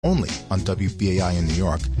Only on WBAI in New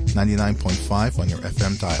York, 99.5 on your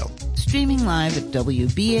FM dial. Streaming live at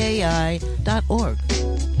WBAI.org.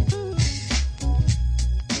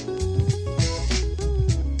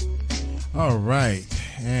 All right,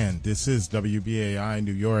 and this is WBAI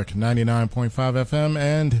New York, 99.5 FM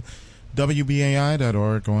and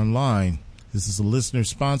WBAI.org online. This is a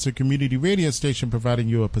listener-sponsored community radio station providing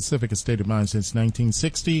you a Pacifica state of mind since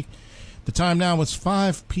 1960. The time now is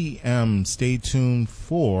 5 p.m. Stay tuned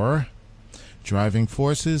for Driving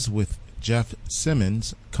Forces with Jeff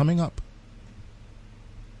Simmons coming up.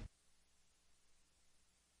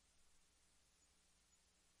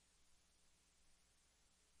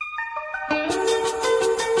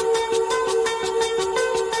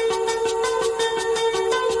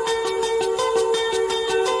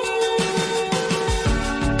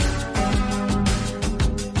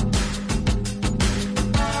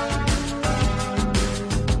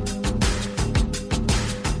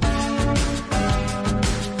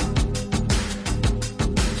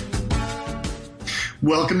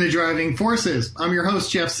 Welcome to Driving Forces. I'm your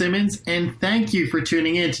host, Jeff Simmons, and thank you for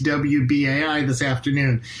tuning in to WBAI this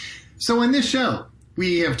afternoon. So in this show,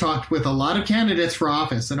 we have talked with a lot of candidates for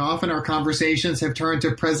office, and often our conversations have turned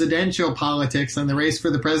to presidential politics and the race for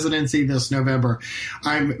the presidency this November.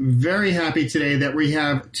 I'm very happy today that we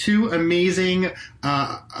have two amazing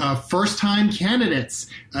first-time candidates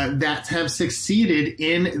that have succeeded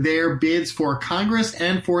in their bids for Congress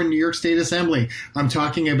and for New York State Assembly. I'm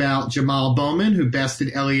talking about Jamal Bowman, who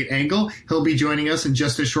bested Eliot Engel. He'll be joining us in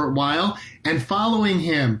just a short while. And following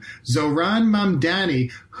him, Zohran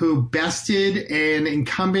Mamdani, who bested an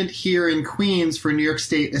incumbent here in Queens for New York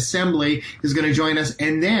State Assembly, is going to join us.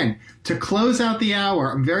 And then, to close out the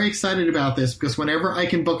hour, I'm very excited about this because whenever I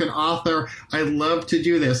can book an author, I love to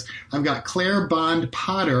do this. I've got Claire Bond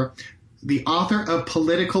Potter, the author of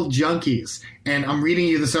Political Junkies. And I'm reading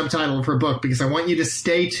you the subtitle of her book because I want you to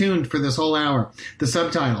stay tuned for this whole hour. The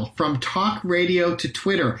subtitle, From Talk Radio to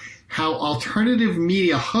Twitter, How Alternative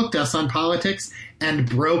Media Hooked Us on Politics and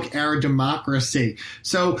Broke Our Democracy.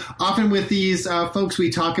 So often with these folks,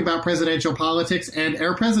 we talk about presidential politics, and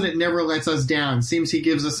our president never lets us down. Seems he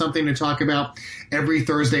gives us something to talk about every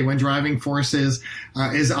Thursday when Driving Forces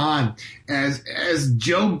is on. As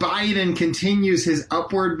Joe Biden continues his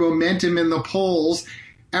upward momentum in the polls,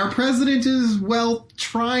 our president is, well,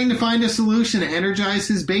 trying to find a solution to energize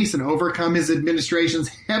his base and overcome his administration's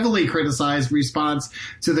heavily criticized response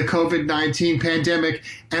to the COVID-19 pandemic,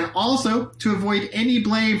 and also to avoid any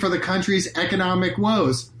blame for the country's economic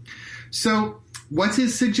woes. So, what's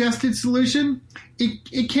his suggested solution?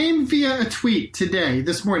 It came via a tweet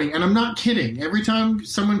this morning, and I'm not kidding. Every time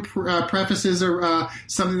someone prefaces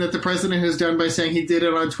something that the president has done by saying he did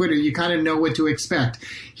it on Twitter, you kind of know what to expect.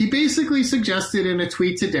 He basically suggested in a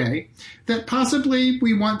tweet today that possibly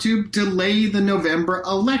we want to delay the November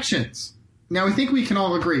elections. Now, I think we can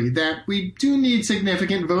all agree that we do need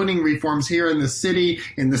significant voting reforms here in the city,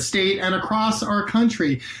 in the state, and across our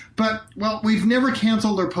country. But, well, we've never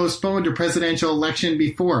canceled or postponed a presidential election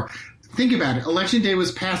before. Think about it. Election day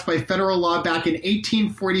was passed by federal law back in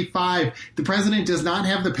 1845. The president does not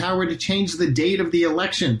have the power to change the date of the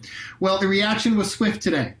election. Well, the reaction was swift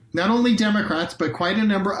today. Not only Democrats, but quite a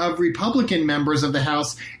number of Republican members of the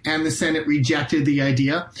House and the Senate rejected the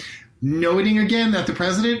idea, noting again that the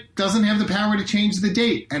president doesn't have the power to change the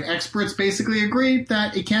date, and experts basically agree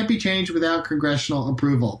that it can't be changed without congressional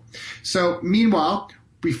approval. So, meanwhile,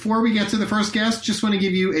 before we get to the first guest, just want to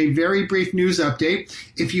give you a very brief news update.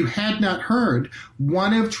 If you had not heard,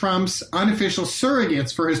 one of Trump's unofficial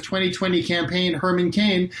surrogates for his 2020 campaign, Herman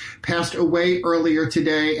Cain, passed away earlier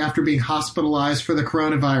today after being hospitalized for the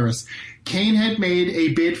coronavirus. Cain had made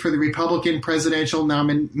a bid for the Republican presidential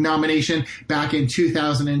nomination back in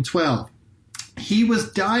 2012. He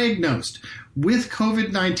was diagnosed with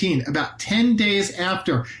COVID-19 about 10 days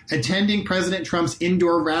after attending President Trump's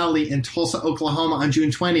indoor rally in Tulsa, Oklahoma on June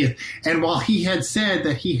 20th. And while he had said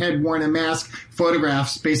that he had worn a mask,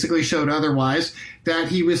 photographs basically showed otherwise, that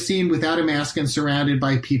he was seen without a mask and surrounded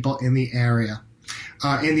by people in the arena.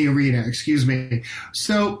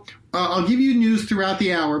 So I'll give you news throughout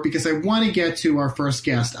the hour because I want to get to our first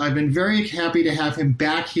guest. I've been very happy to have him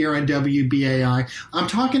back here on WBAI. I'm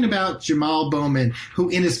talking about Jamal Bowman, who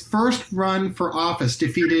in his first run for office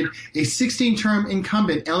defeated a 16-term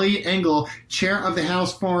incumbent, Eliot Engel, chair of the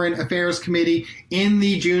House Foreign Affairs Committee, in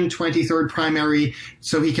the June 23rd primary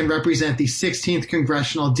so he can represent the 16th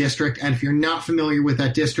Congressional District. And if you're not familiar with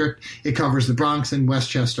that district, it covers the Bronx and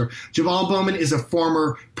Westchester. Jamal Bowman is a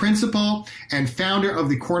former principal and founder of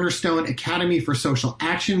the Cornerstone Cornerstone Academy for Social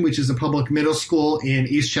Action, which is a public middle school in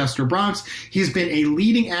Eastchester, Bronx. He's been a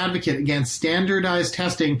leading advocate against standardized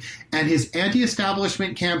testing, and his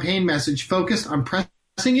anti-establishment campaign message focused on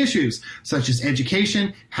pressing issues such as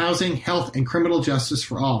education, housing, health, and criminal justice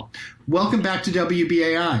for all. Welcome back to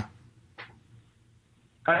WBAI.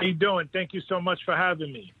 How you doing? Thank you so much for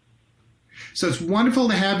having me. So it's wonderful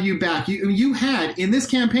to have you back. You had, in this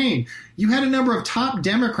campaign, you had a number of top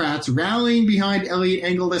Democrats rallying behind Eliot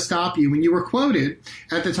Engel to stop you. When you were quoted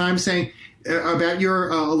at the time saying about your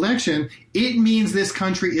election, it means this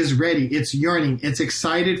country is ready, it's yearning, it's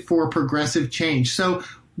excited for progressive change. So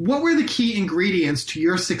what were the key ingredients to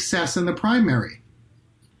your success in the primary?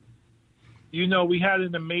 You know, we had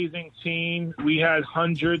an amazing team. We had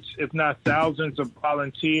hundreds, if not thousands, of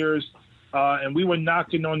volunteers. And we were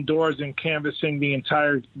knocking on doors and canvassing the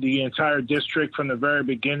entire district from the very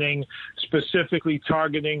beginning, specifically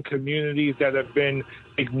targeting communities that have been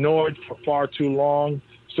ignored for far too long.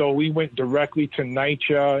 So we went directly to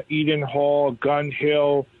NYCHA, Eden Hall, Gun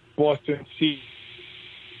Hill, Boston Sea,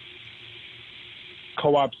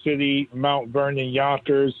 Co-op City, Mount Vernon,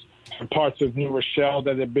 Yonkers, and parts of New Rochelle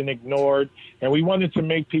that have been ignored. And we wanted to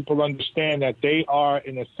make people understand that they are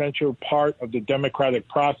an essential part of the democratic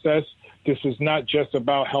process. This is not just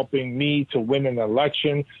about helping me to win an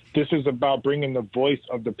election. This is about bringing the voice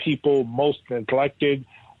of the people most neglected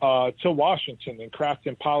to Washington and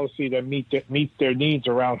crafting policy that meets their needs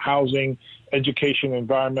around housing, education,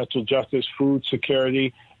 environmental justice, food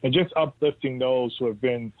security, and just uplifting those who have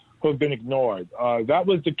been ignored. That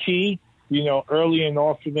was the key. You know, early and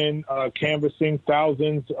often canvassing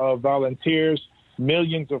thousands of volunteers,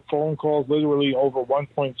 millions of phone calls, literally over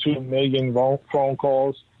 1.2 million phone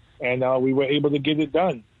calls. And we were able to get it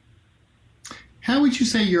done. How would you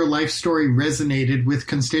say your life story resonated with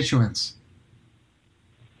constituents?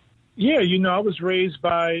 Yeah, you know, I was raised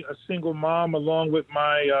by a single mom along with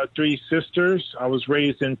my three sisters. I was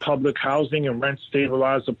raised in public housing and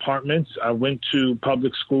rent-stabilized apartments. I went to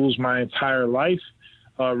public schools my entire life,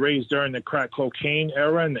 raised during the crack cocaine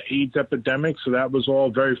era and the AIDS epidemic. So that was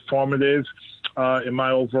all very formative in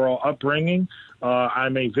my overall upbringing.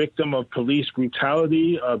 I'm a victim of police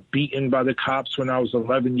brutality, beaten by the cops when I was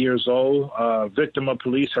 11 years old, victim of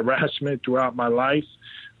police harassment throughout my life.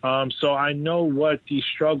 So I know what the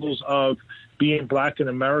struggles of being black in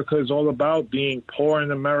America is all about. Being poor in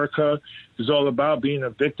America is all about. Being a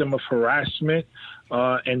victim of harassment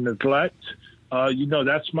and neglect. You know,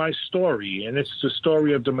 that's my story, and it's the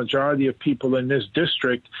story of the majority of people in this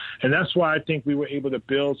district. And that's why I think we were able to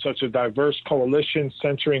build such a diverse coalition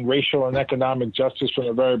centering racial and economic justice from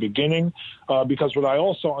the very beginning, because what I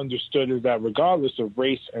also understood is that regardless of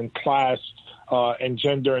race and class and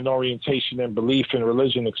gender and orientation and belief and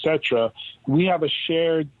religion, etc., we have a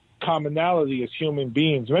shared commonality as human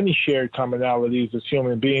beings, many shared commonalities as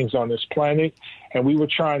human beings on this planet, and we were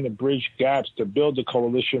trying to bridge gaps to build the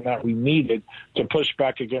coalition that we needed to push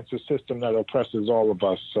back against a system that oppresses all of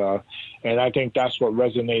us. And I think that's what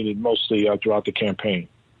resonated mostly throughout the campaign.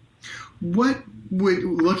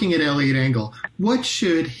 Looking at Eliot Engel, what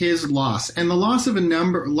should his loss and the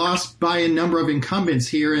loss by a number of incumbents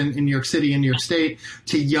here in New York City and New York State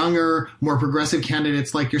to younger, more progressive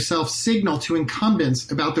candidates like yourself signal to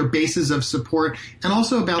incumbents about their bases of support and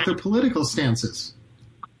also about their political stances?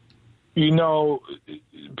 You know,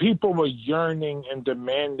 people were yearning and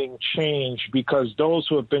demanding change because those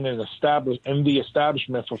who have been in the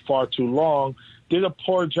establishment for far too long did a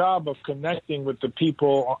poor job of connecting with the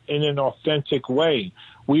people in an authentic way.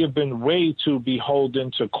 We have been way too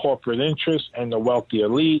beholden to corporate interests and the wealthy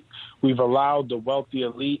elite. We've allowed the wealthy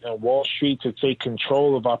elite and Wall Street to take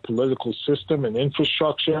control of our political system and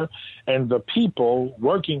infrastructure, and the people,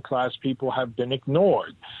 working class people, have been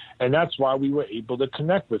ignored. And that's why we were able to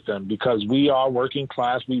connect with them, because we are working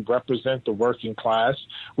class. We represent the working class.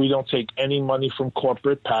 We don't take any money from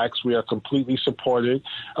corporate PACs. We are completely supported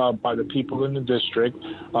by the people in the district.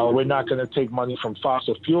 We're not going to take money from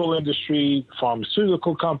fossil fuel industry,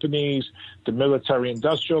 pharmaceutical companies, the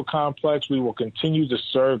military-industrial complex. We will continue to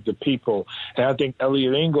serve the people. And I think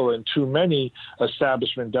Eliot Engel and too many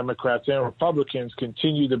establishment Democrats and Republicans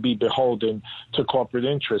continue to be beholden to corporate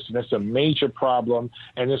interests. And it's a major problem,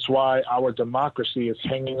 and it's why our democracy is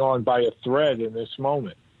hanging on by a thread in this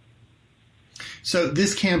moment. So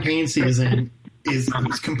this campaign season is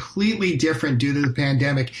completely different due to the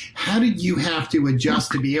pandemic. How did you have to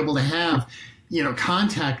adjust to be able to have,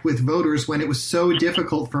 contact with voters when it was so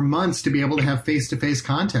difficult for months to be able to have face-to-face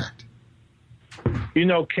contact?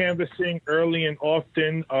 Canvassing early and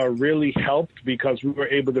often really helped because we were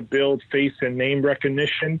able to build face and name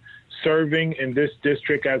recognition. Serving in this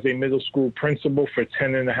district as a middle school principal for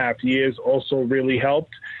 10 and a half years also really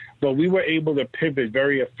helped. But we were able to pivot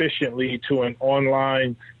very efficiently to an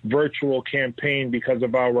online virtual campaign because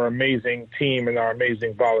of our amazing team and our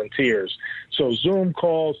amazing volunteers. So Zoom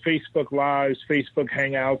calls, Facebook Lives, Facebook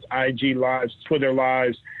Hangouts, IG Lives, Twitter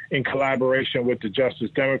Lives, in collaboration with the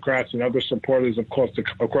Justice Democrats and other supporters across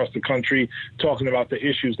the country, talking about the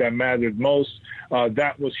issues that mattered most.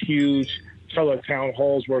 That was huge. Teletown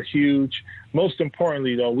halls were huge. Most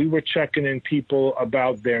importantly, though, we were checking in people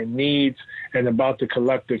about their needs and about the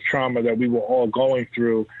collective trauma that we were all going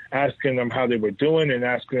through, asking them how they were doing and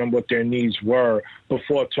asking them what their needs were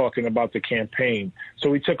before talking about the campaign. So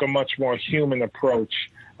we took a much more human approach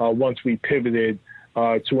once we pivoted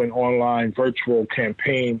to an online virtual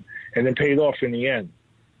campaign, and it paid off in the end.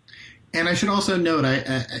 And I should also note,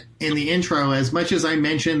 in the intro, as much as I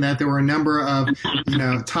mentioned that there were a number of,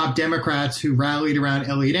 top Democrats who rallied around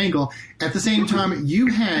Eliot Engel, at the same time, you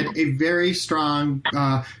had a very strong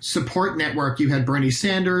support network. You had Bernie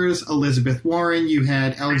Sanders, Elizabeth Warren, you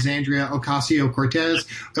had Alexandria Ocasio-Cortez.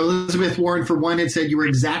 Elizabeth Warren, for one, had said you were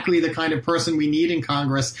exactly the kind of person we need in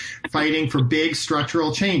Congress fighting for big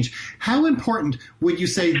structural change. How important would you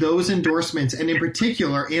say those endorsements, and in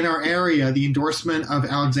particular in our area, the endorsement of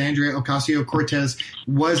Alexandria Ocasio-Cortez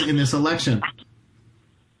was in this election?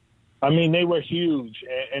 I mean, they were huge,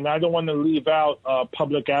 and I don't want to leave out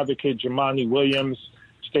public advocate Jumaane Williams,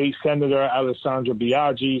 State Senator Alessandra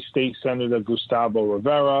Biaggi, State Senator Gustavo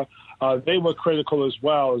Rivera. They were critical as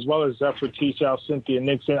well as Zephyr Teachout, Cynthia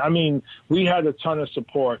Nixon. I mean, we had a ton of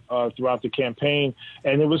support throughout the campaign,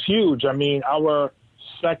 and it was huge. I mean, our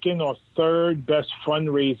second or third best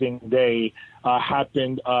fundraising day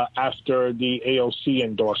happened after the AOC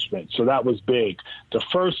endorsement. So that was big. The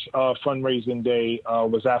first fundraising day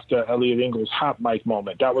was after Eliot Engel's hot mic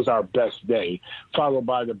moment. That was our best day, followed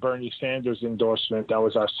by the Bernie Sanders endorsement. That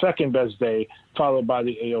was our second best day, followed by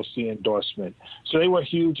the AOC endorsement. So they were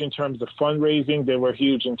huge in terms of fundraising. They were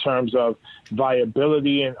huge in terms of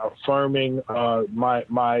viability and affirming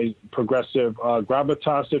my progressive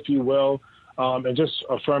gravitas, if you will. And just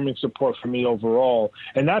affirming support for me overall.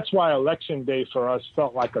 And that's why Election Day for us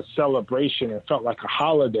felt like a celebration. It felt like a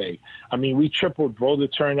holiday. I mean, we tripled voter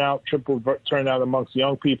turnout, tripled turnout amongst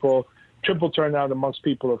young people, triple turnout amongst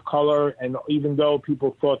people of color. And even though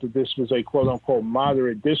people thought that this was a quote-unquote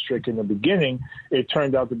moderate district in the beginning, it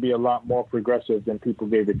turned out to be a lot more progressive than people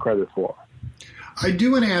gave it credit for. I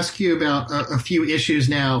do want to ask you about a few issues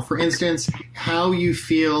now. For instance, how you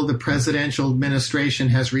feel the presidential administration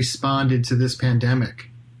has responded to this pandemic.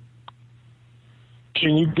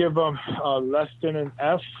 Can you give them less than an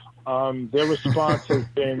F? Their response has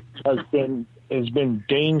been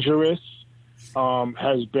dangerous,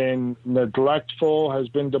 has been neglectful, has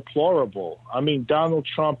been deplorable. I mean, Donald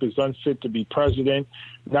Trump is unfit to be president,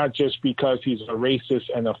 not just because he's a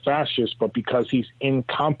racist and a fascist, but because he's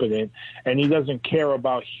incompetent and he doesn't care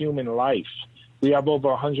about human life. We have over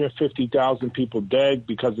 150,000 people dead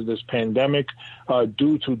because of this pandemic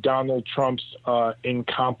due to Donald Trump's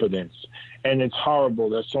incompetence. And it's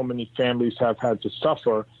horrible that so many families have had to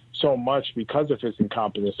suffer so much because of his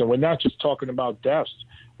incompetence. And we're not just talking about deaths.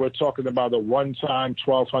 We're talking about a one-time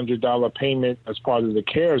 $1,200 payment as part of the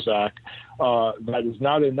CARES Act that is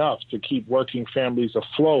not enough to keep working families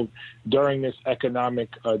afloat during this economic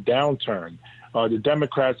downturn. The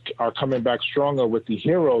Democrats are coming back stronger with the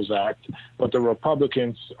HEROES Act, but the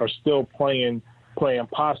Republicans are still playing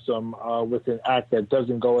possum with an act that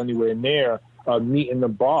doesn't go anywhere near meeting the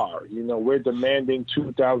bar. You know, we're demanding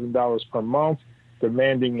 $2,000 per month,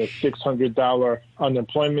 demanding the $600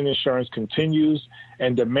 unemployment insurance continues,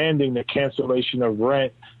 and demanding the cancellation of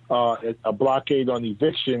rent, a blockade on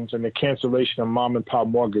evictions, and the cancellation of mom-and-pop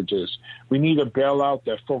mortgages. We need a bailout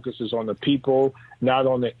that focuses on the people, not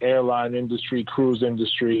on the airline industry, cruise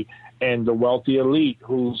industry, and the wealthy elite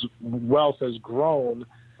whose wealth has grown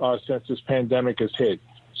since this pandemic has hit.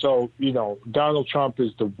 So, you know, Donald Trump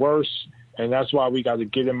is the worst, and that's why we got to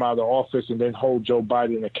get him out of office and then hold Joe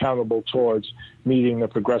Biden accountable towards meeting the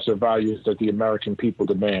progressive values that the American people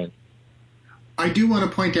demand. I do want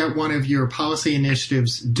to point out one of your policy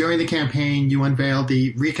initiatives. During the campaign, you unveiled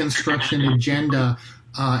the Reconstruction Agenda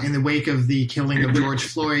in the wake of the killing of George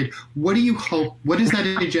Floyd. What does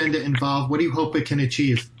that agenda involve? What do you hope it can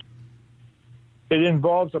achieve? It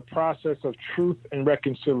involves a process of truth and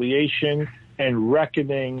reconciliation and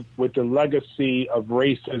reckoning with the legacy of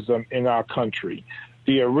racism in our country.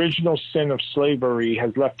 The original sin of slavery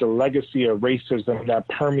has left a legacy of racism that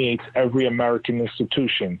permeates every American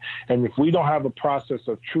institution. And if we don't have a process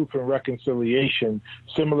of truth and reconciliation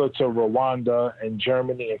similar to Rwanda and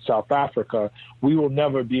Germany and South Africa, we will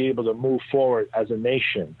never be able to move forward as a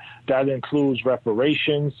nation. That includes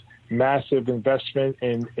reparations, massive investment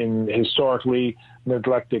in historically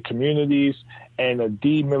neglected communities, and a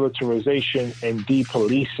demilitarization and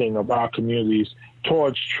depolicing of our communities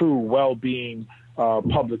towards true well-being,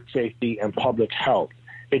 public safety, and public health.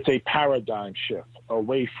 It's a paradigm shift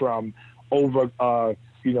away from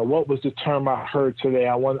what was the term I heard today?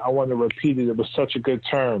 I want to repeat it. It was such a good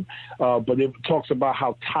term, but it talks about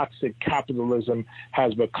how toxic capitalism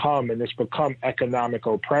has become, and it's become economic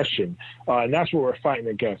oppression, and that's what we're fighting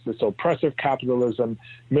against. It's oppressive capitalism,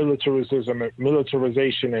 militarization,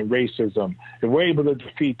 and racism. If we're able to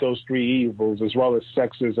defeat those three evils, as well as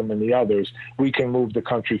sexism and the others, we can move the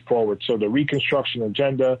country forward. So the Reconstruction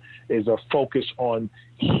agenda is a focus on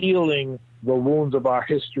healing the wounds of our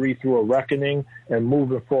history through a reckoning and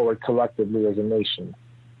moving forward collectively as a nation.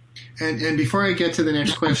 And before I get to the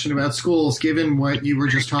next question about schools, given what you were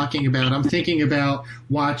just talking about, I'm thinking about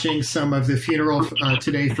watching some of the funeral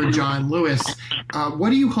today for John Lewis. What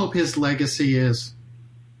do you hope his legacy is?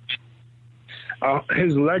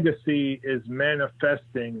 His legacy is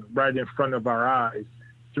manifesting right in front of our eyes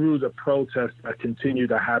through the protests that continue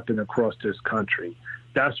to happen across this country.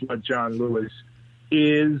 That's what John Lewis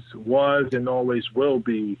is, was, and always will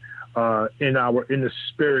be in the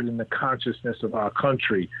spirit and the consciousness of our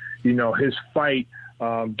country. You know, his fight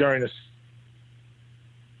during the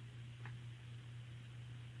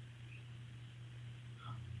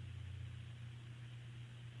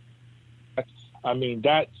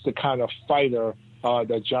that's the kind of fighter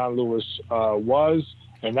that John Lewis was,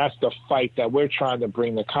 and that's the fight that we're trying to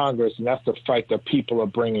bring to Congress, and that's the fight that people are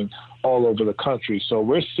bringing all over the country. So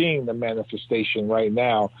we're seeing the manifestation right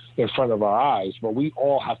now in front of our eyes, but we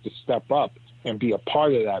all have to step up and be a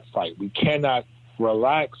part of that fight. We cannot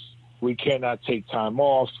relax. We cannot take time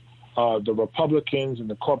off. The Republicans and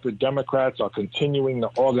the corporate Democrats are continuing to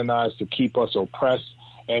organize to keep us oppressed,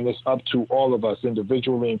 and it's up to all of us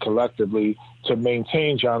individually and collectively to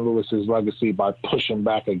maintain John Lewis's legacy by pushing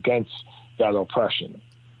back against that oppression.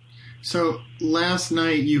 So last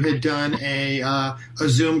night you had done a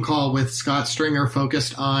Zoom call with Scott Stringer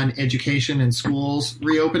focused on education and schools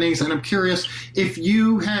reopenings, and I'm curious if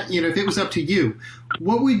you had, if it was up to you,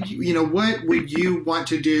 what would you want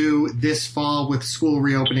to do this fall with school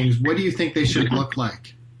reopenings? What do you think they should look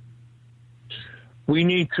like? We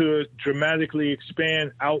need to dramatically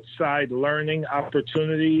expand outside learning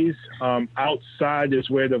opportunities. Outside is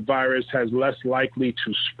where the virus has less likely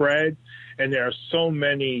to spread. And there are so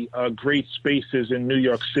many great spaces in New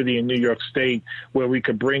York City and New York State where we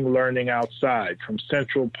could bring learning outside, from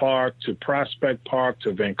Central Park to Prospect Park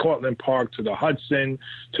to Van Cortlandt Park to the Hudson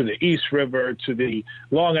to the East River to the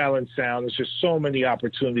Long Island Sound. There's just so many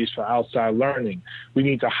opportunities for outside learning. We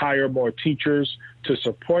need to hire more teachers to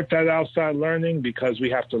support that outside learning because we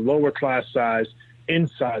have to lower class size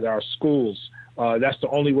inside our schools. That's the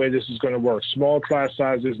only way this is going to work. Small class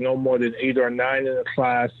sizes, no more than 8 or 9 in a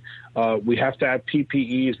class. We have to have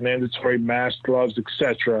PPEs, mandatory masks, gloves,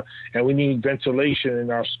 etc. And we need ventilation in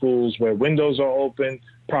our schools where windows are open,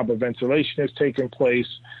 proper ventilation is taking place,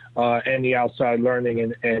 and the outside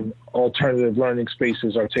learning and alternative learning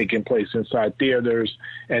spaces are taking place inside theaters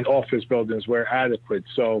and office buildings where adequate.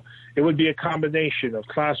 So it would be a combination of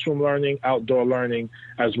classroom learning, outdoor learning,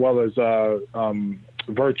 as well as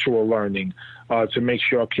virtual learning to make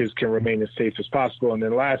sure our kids can remain as safe as possible. And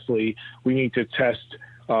then lastly, we need to test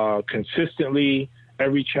consistently,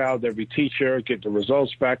 every child, every teacher, get the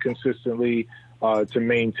results back consistently to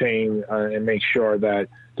maintain and make sure that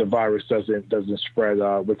the virus doesn't spread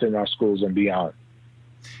within our schools and beyond.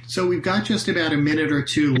 So we've got just about a minute or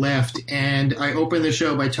two left, and I opened the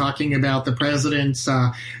show by talking about the president's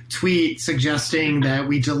tweet suggesting that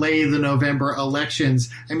we delay the November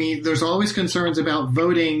elections. I mean, there's always concerns about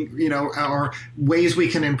voting, or ways we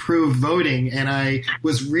can improve voting, and I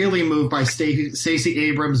was really moved by Stacey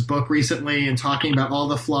Abrams' book recently and talking about all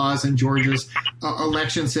the flaws in Georgia's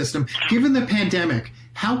election system. Given the pandemic,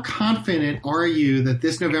 how confident are you that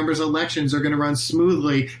this November's elections are going to run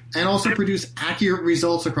smoothly and also produce accurate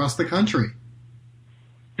results across the country?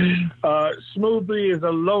 Smoothly is a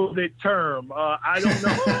loaded term. I don't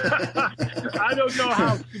know. I don't know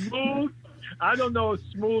how smooth. I don't know if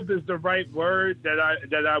smooth is the right word that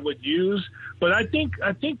I would use, but I think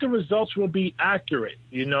the results will be accurate.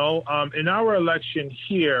 In our election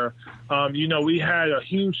here, we had a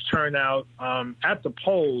huge turnout at the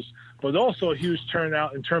polls, but also a huge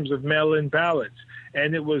turnout in terms of mail-in ballots.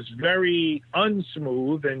 and it was very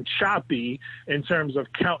unsmooth and choppy in terms of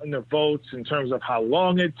counting the votes, in terms of how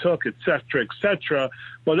long it took, et cetera, et cetera.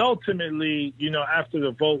 But ultimately, after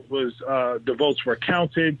the votes were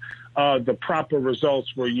counted, the proper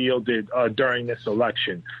results were yielded during this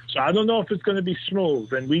election. So I don't know if it's going to be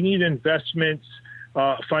smooth, and we need investments,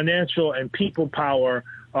 financial and people power,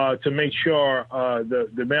 to make sure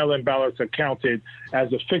the mail-in ballots are counted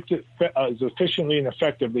as efficiently and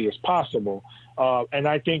effectively as possible. And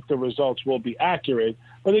I think the results will be accurate.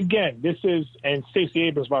 But again, and Stacey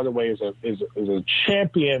Abrams, by the way, is a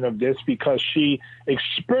champion of this because she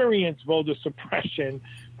experienced voter suppression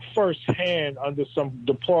firsthand under some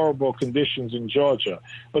deplorable conditions in Georgia.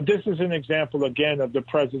 But this is an example, again, of the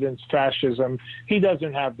president's fascism. He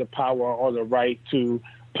doesn't have the power or the right to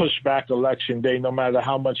push back Election Day, no matter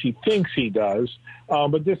how much he thinks he does.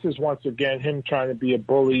 But this is, once again, him trying to be a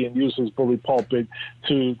bully and use his bully pulpit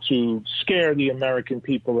to scare the American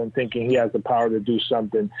people and thinking he has the power to do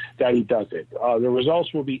something that he doesn't. The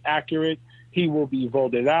results will be accurate. He will be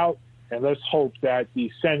voted out. And let's hope that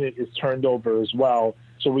the Senate is turned over as well,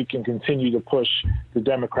 so we can continue to push the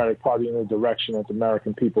Democratic Party in the direction that the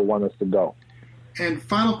American people want us to go. And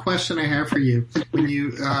final question I have for you, when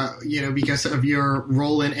you because of your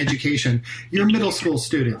role in education, your middle school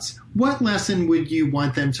students, what lesson would you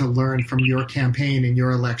want them to learn from your campaign and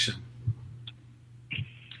your election?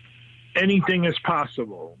 Anything is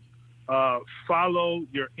possible. Follow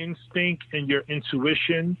your instinct and your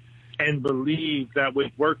intuition and believe that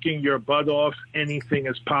with working your butt off, anything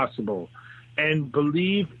is possible. And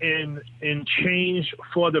believe in change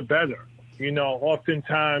for the better.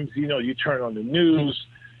 Oftentimes, you turn on the news,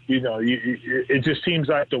 it just seems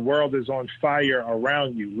like the world is on fire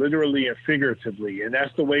around you, literally and figuratively. And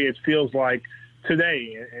that's the way it feels like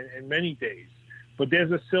today and many days. But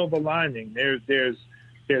there's a silver lining. There's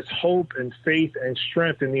hope and faith and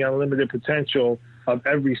strength in the unlimited potential of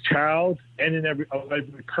every child and in every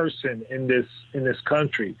person in this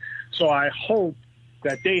country. So I hope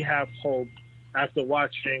that they have hope after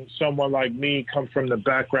watching someone like me come from the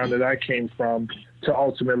background that I came from to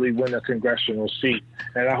ultimately win a congressional seat.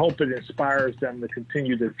 And I hope it inspires them to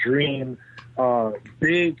continue to dream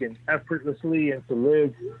big and effortlessly and to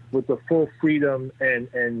live with the full freedom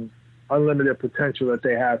and unlimited potential that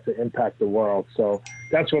they have to impact the world. So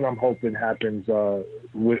that's what I'm hoping happens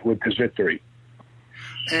with this victory.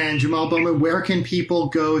 And Jamal Bowman, where can people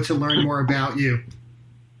go to learn more about you?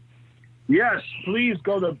 Yes, please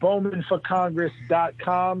go to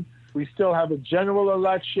bowmanforcongress.com. We still have a general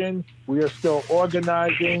election. We are still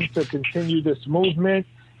organizing to continue this movement,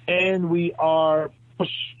 and we are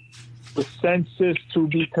pushing the census to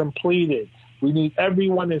be completed. We need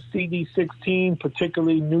everyone in CD16,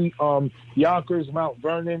 particularly Yonkers, Mount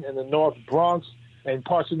Vernon, and the North Bronx, and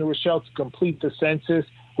parts of New Rochelle to complete the census.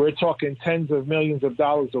 We're talking tens of millions of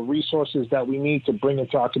dollars of resources that we need to bring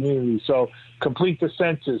into our community. So complete the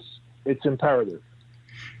census. It's imperative.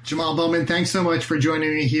 Jamal Bowman, thanks so much for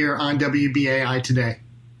joining me here on WBAI today.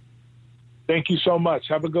 Thank you so much.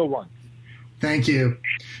 Have a good one. Thank you.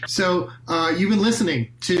 So you've been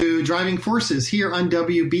listening to Driving Forces here on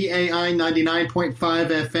WBAI 99.5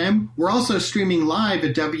 FM. We're also streaming live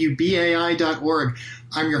at WBAI.org.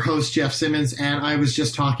 I'm your host, Jeff Simmons, and I was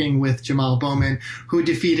just talking with Jamal Bowman, who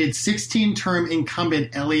defeated 16-term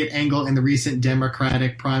incumbent Eliot Engel in the recent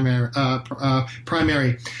Democratic primary. I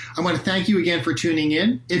want to thank you again for tuning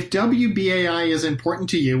in. If WBAI is important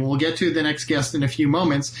to you, and we'll get to the next guest in a few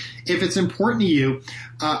moments, if it's important to you,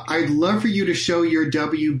 I'd love for you to show your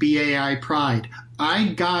WBAI pride. I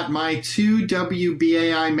got my 2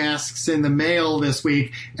 WBAI masks in the mail this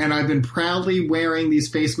week, and I've been proudly wearing these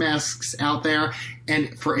face masks out there.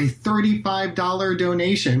 And for a $35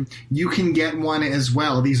 donation, you can get one as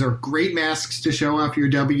well. These are great masks to show off your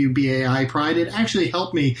WBAI pride. It actually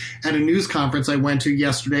helped me at a news conference I went to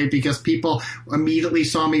yesterday because people immediately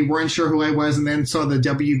saw me, weren't sure who I was, and then saw the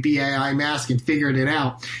WBAI mask and figured it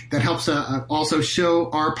out. That helps also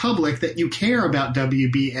show our public that you care about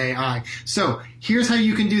WBAI. So here's how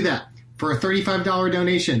you can do that. For a $35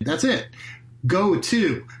 donation, that's it. Go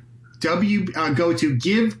to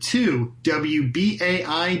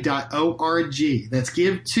give2wbai.org. That's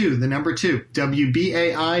give2, the number 2,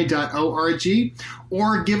 wbai.org,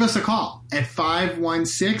 or give us a call at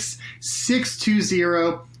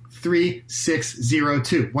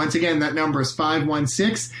 516-620-3602. Once again, that number is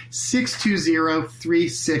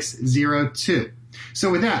 516-620-3602.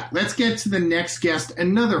 So with that, let's get to the next guest,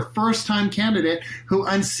 another first-time candidate who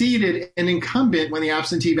unseated an incumbent when the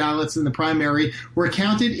absentee ballots in the primary were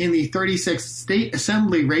counted in the 36th State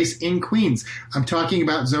Assembly race in Queens. I'm talking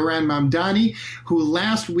about Zohran Mamdani, who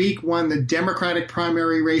last week won the Democratic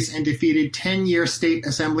primary race and defeated 10-year State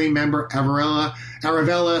Assembly member Aravella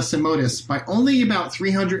Simotis by only about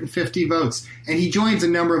 350 votes. And he joins a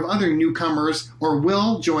number of other newcomers, or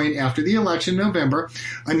will join after the election in November,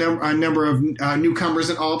 a number of newcomers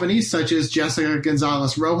in Albany, such as Jessica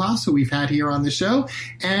Gonzalez Rojas, who we've had here on the show,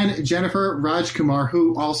 and Jennifer Rajkumar,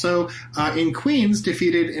 who also in Queens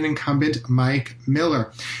defeated an incumbent, Mike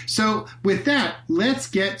Miller. So with that, let's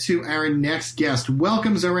get to our next guest.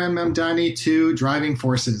 Welcome, Zohran Mamdani, to Driving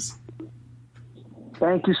Forces.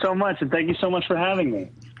 Thank you so much, and thank you so much for having me.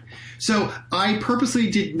 So I purposely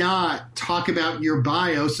did not talk about your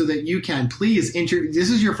bio so that you can. Please, this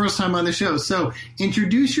is your first time on the show, so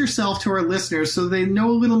introduce yourself to our listeners so they know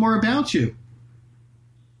a little more about you.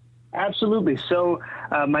 Absolutely. So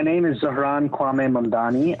my name is Zohran Kwame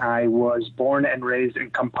Mamdani. I was born and raised in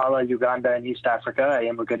Kampala, Uganda, in East Africa. I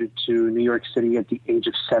immigrated to New York City at the age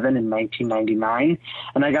of 7 in 1999,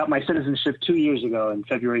 and I got my citizenship 2 years ago in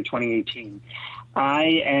February 2018.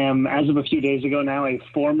 I am, as of a few days ago now, a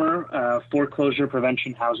former foreclosure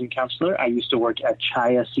prevention housing counselor. I used to work at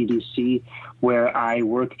Chaya CDC, where I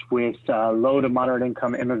worked with low to moderate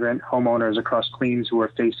income immigrant homeowners across Queens who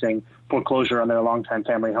are facing foreclosure on their longtime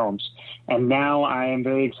family homes. And now I am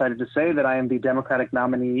very excited to say that I am the Democratic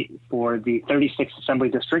nominee for the 36th Assembly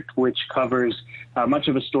District, which covers much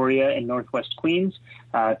of Astoria in Northwest Queens,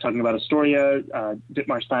 talking about Astoria,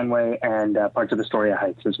 Ditmar Steinway, and parts of Astoria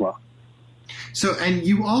Heights as well. So, and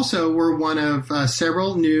you also were one of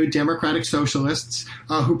several new Democratic socialists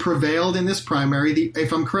who prevailed in this primary.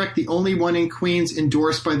 If I'm correct, the only one in Queens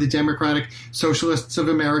endorsed by the Democratic Socialists of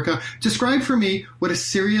America. Describe for me what a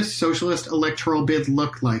serious socialist electoral bid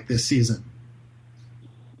looked like this season.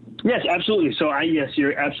 Yes, absolutely. So, yes,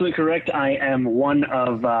 you're absolutely correct. I am one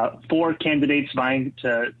of 4 candidates vying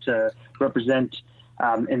to represent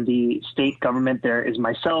in the state government. There is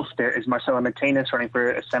myself, there is Marcella Matenas running for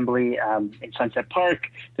Assembly in Sunset Park,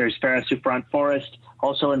 there's Farah Soufrant Forrest,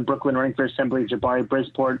 also in Brooklyn running for Assembly, Jabari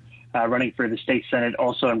Brisport running for the state Senate,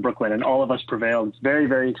 also in Brooklyn, and all of us prevailed. It's very,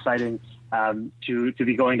 very exciting to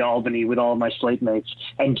be going to Albany with all of my slate mates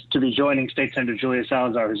and to be joining State Senator Julia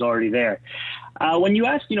Salazar, who's already there. When you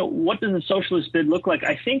ask, what does a socialist bid look like?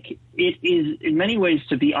 I think it is in many ways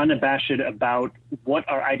to be unabashed about what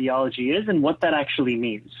our ideology is and what that actually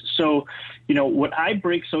means. So, what I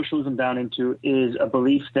break socialism down into is a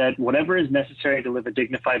belief that whatever is necessary to live a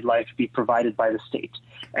dignified life be provided by the state.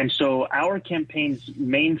 And so our campaign's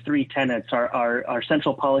main 3 tenets, our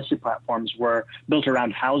central policy platforms, were built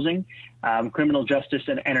around housing, criminal justice,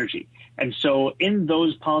 and energy. And so in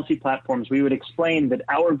those policy platforms, we would explain that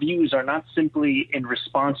our views are not simply in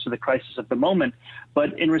response to the crisis of the moment,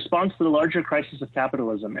 but in response to the larger crisis of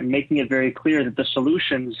capitalism, and making it very clear that the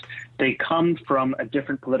solutions, they come from a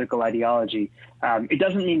different political ideology. It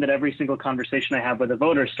doesn't mean that every single conversation I have with a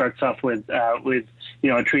voter starts off with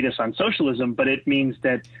a treatise on socialism, but it means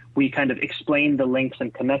that we kind of explain the links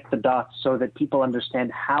and connect the dots so that people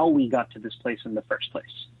understand how we got to this place in the first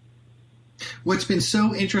place. What's been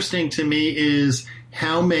so interesting to me is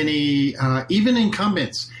how many, even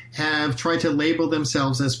incumbents, have tried to label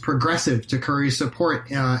themselves as progressive to curry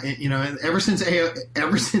support. Ever since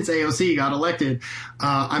AOC got elected,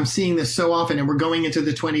 I'm seeing this so often, and we're going into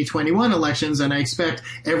the 2021 elections, and I expect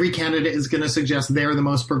every candidate is going to suggest they're the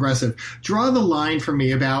most progressive. Draw the line for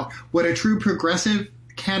me about what a true progressive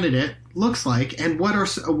candidate looks like, and what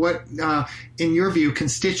in your view,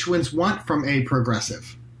 constituents want from a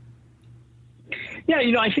progressive.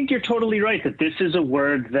 Yeah, I think you're totally right that this is a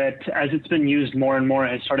word that, as it's been used more and more,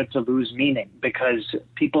 has started to lose meaning, because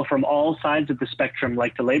people from all sides of the spectrum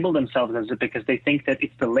like to label themselves as it because they think that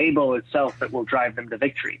it's the label itself that will drive them to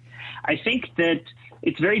victory. I think that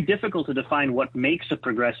it's very difficult to define what makes a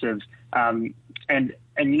progressive. I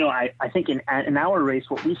think in our race,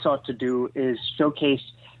 what we sought to do is showcase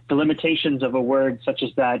the limitations of a word such as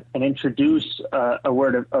that and introduce a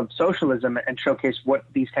word of socialism and showcase what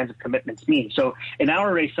these kinds of commitments mean. So in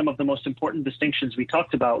our race, some of the most important distinctions we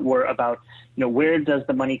talked about were about, where does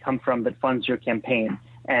the money come from that funds your campaign?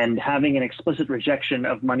 And having an explicit rejection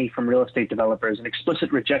of money from real estate developers, an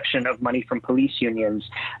explicit rejection of money from police unions,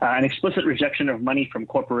 an explicit rejection of money from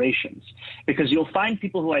corporations. Because you'll find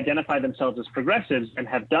people who identify themselves as progressives and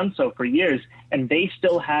have done so for years, and they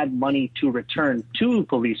still had money to return to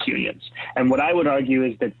police unions. And what I would argue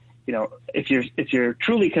is that if you're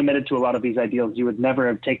truly committed to a lot of these ideals, you would never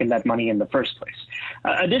have taken that money in the first place.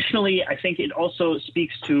 Additionally, I think it also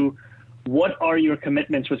speaks to what are your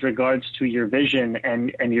commitments with regards to your vision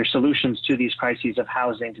and your solutions to these crises of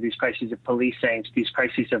housing, to these crises of policing, to these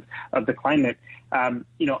crises of the climate.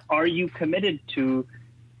 Are you committed to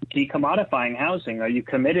decommodifying housing? Are you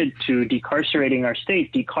committed to decarcerating our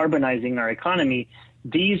state, decarbonizing our economy?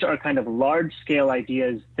 These are kind of large-scale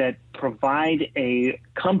ideas that provide a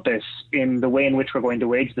compass in the way in which we're going to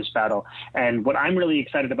wage this battle. And what I'm really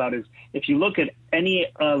excited about is if you look at any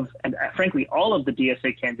of, and frankly, all of the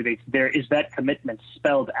DSA candidates, there is that commitment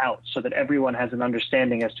spelled out so that everyone has an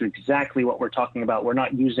understanding as to exactly what we're talking about. We're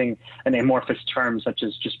not using an amorphous term such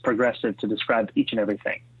as just progressive to describe each and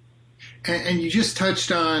everything. And you just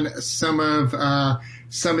touched on some of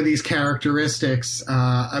these characteristics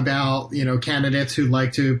about candidates who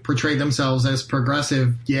like to portray themselves as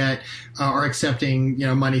progressive yet are accepting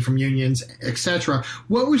money from unions, etc.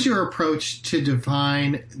 What was your approach to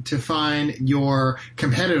define your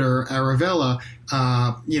competitor Aravella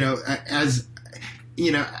as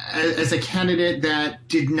a candidate that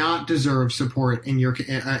did not deserve support in your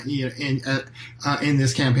in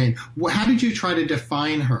this campaign? How did you try to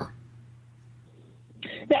define her?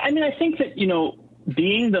 Yeah, I think that,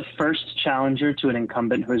 being the first challenger to an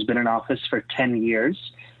incumbent who has been in office for 10 years,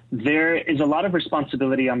 there is a lot of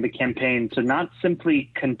responsibility on the campaign to not simply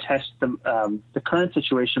contest the current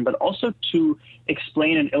situation, but also to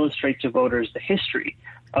explain and illustrate to voters the history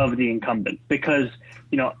of the incumbent. Because,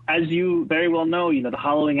 as you very well know, the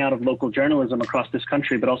hollowing out of local journalism across this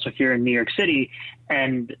country, but also here in New York City,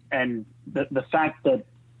 and the fact that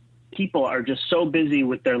people are just so busy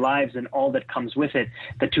with their lives and all that comes with it,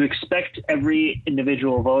 that to expect every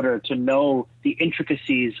individual voter to know the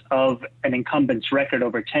intricacies of an incumbent's record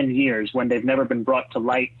over 10 years when they've never been brought to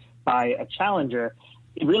light by a challenger,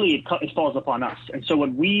 it falls upon us. And so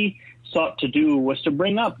what we sought to do was to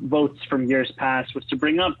bring up votes from years past, was to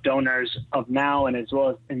bring up donors of now and as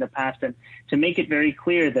well as in the past, and to make it very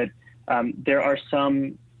clear that there are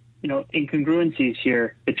some incongruencies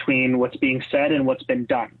here between what's being said and what's been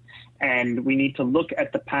done. And we need to look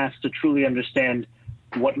at the past to truly understand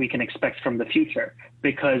what we can expect from the future.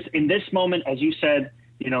 Because in this moment, as you said,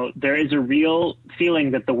 there is a real feeling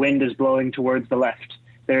that the wind is blowing towards the left.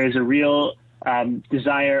 There is a real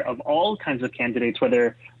desire of all kinds of candidates,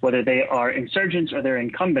 whether they are insurgents or they're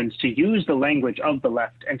incumbents, to use the language of the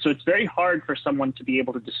left. And so it's very hard for someone to be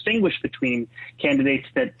able to distinguish between candidates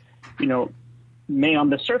that, may on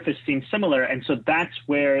the surface seem similar. And so that's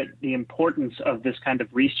where the importance of this kind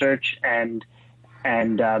of research and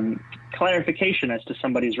clarification as to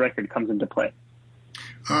somebody's record comes into play.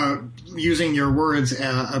 Using your words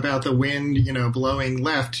about the wind, blowing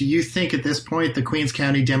left, do you think at this point the Queens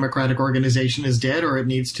County Democratic Organization is dead, or it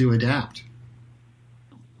needs to adapt?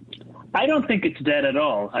 I don't think it's dead at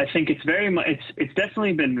all. I think it's very much, it's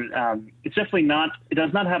definitely been, it's definitely not, it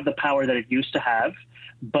does not have the power that it used to have,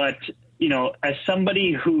 but as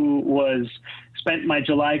somebody who spent my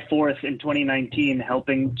July 4th in 2019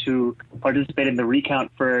 helping to participate in the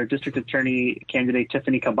recount for District Attorney candidate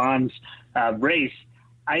Tiffany Caban's race,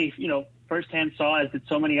 I, firsthand saw, as did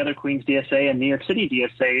so many other Queens DSA and New York City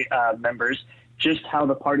DSA members, just how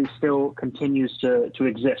the party still continues to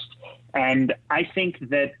exist. And I think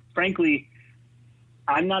that, frankly,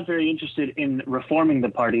 I'm not very interested in reforming the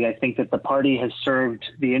party. I think that the party has served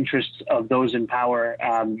the interests of those in power.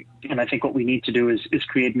 And I think what we need to do is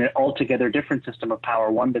create an altogether different system of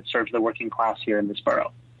power, one that serves the working class here in this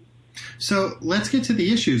borough. So let's get to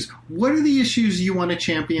the issues. What are the issues you want to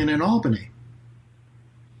champion in Albany?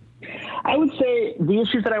 I would say the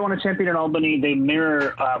issues that I want to champion in Albany, they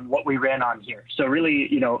mirror what we ran on here. So really,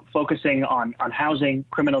 focusing on housing,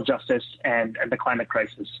 criminal justice, and the climate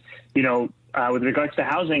crisis. With regards to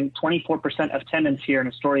housing, 24% of tenants here in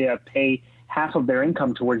Astoria pay half of their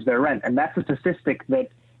income towards their rent. And that's a statistic that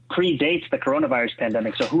predates the coronavirus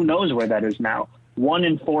pandemic. So who knows where that is now? 1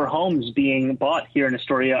 in 4 homes being bought here in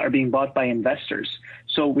Astoria are being bought by investors.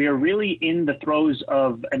 So we are really in the throes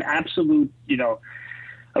of an absolute,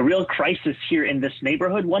 a real crisis here in this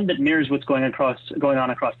neighborhood, one that mirrors what's going on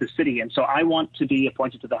across the city. And so I want to be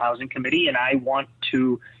appointed to the Housing Committee, and I want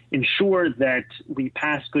to ensure that we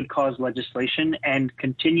pass good cause legislation and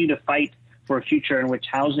continue to fight for a future in which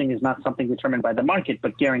housing is not something determined by the market,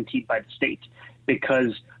 but guaranteed by the state.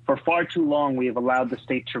 Because for far too long, we have allowed the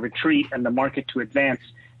state to retreat and the market to advance,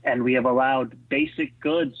 and we have allowed basic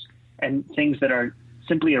goods and things that are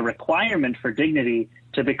simply a requirement for dignity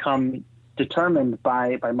to become determined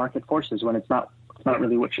by market forces when it's not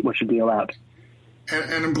really what should be allowed.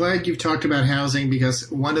 And I'm glad you've talked about housing, because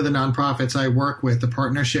one of the nonprofits I work with, the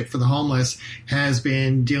Partnership for the Homeless, has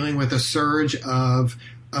been dealing with a surge of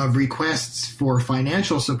requests for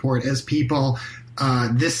financial support as people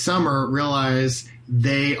this summer realize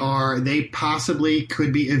they possibly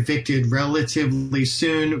could be evicted relatively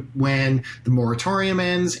soon when the moratorium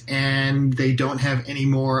ends and they don't have any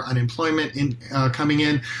more unemployment coming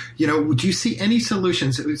in. Do you see any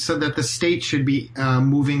solutions so that the state should be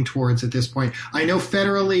moving towards at this point? I know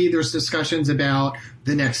federally there's discussions about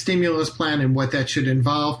the next stimulus plan and what that should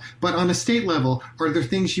involve, but on a state level, are there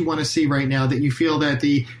things you want to see right now that you feel that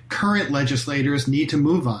the current legislators need to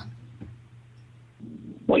move on?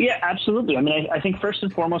 Well, yeah, absolutely. I mean, I think first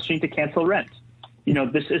and foremost, we need to cancel rent.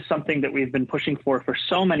 This is something that we've been pushing for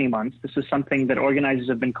so many months. This is something that organizers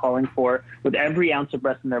have been calling for with every ounce of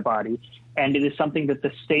breath in their body. And it is something that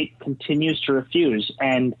the state continues to refuse.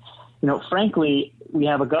 And, frankly, we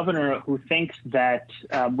have a governor who thinks that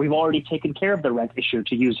we've already taken care of the rent issue,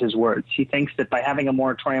 to use his words. He thinks that by having a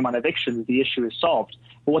moratorium on evictions, the issue is solved.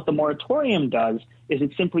 But what the moratorium does is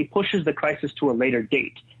it simply pushes the crisis to a later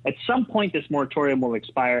date. At some point, this moratorium will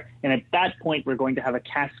expire, and at that point, we're going to have a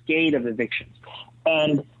cascade of evictions.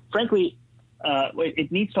 And frankly,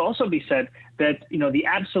 it needs to also be said that, the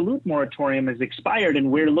absolute moratorium has expired,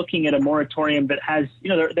 and we're looking at a moratorium that has,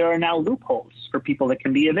 there are now loopholes for people that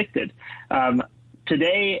can be evicted.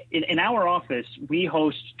 Today, in our office, we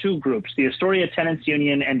host two groups, the Astoria Tenants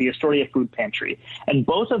Union and the Astoria Food Pantry. And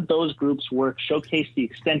both of those groups' work showcase the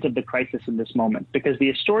extent of the crisis in this moment, because the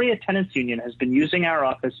Astoria Tenants Union has been using our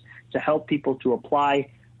office to help people to apply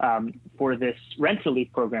for this rent relief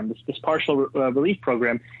program, this partial relief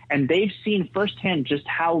program. And they've seen firsthand just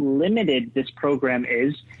how limited this program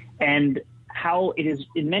is and how it is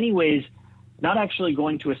in many ways not actually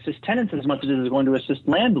going to assist tenants as much as it is going to assist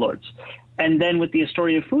landlords. And then with the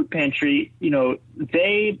Astoria Food Pantry,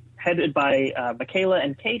 they, headed by Michaela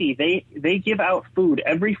and Katie, they give out food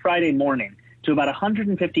every Friday morning to about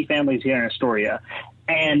 150 families here in Astoria.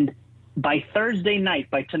 And by Thursday night,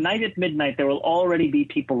 by tonight at midnight, there will already be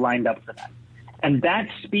people lined up for that. And that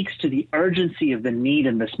speaks to the urgency of the need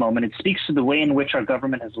in this moment. It speaks to the way in which our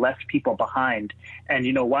government has left people behind. And,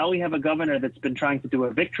 while we have a governor that's been trying to do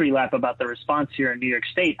a victory lap about the response here in New York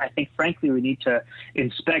State, I think, frankly, we need to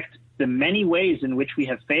inspect the many ways in which we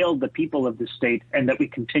have failed the people of the state and that we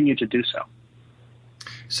continue to do so.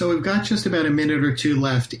 So we've got just about a minute or two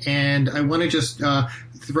left, and I want to just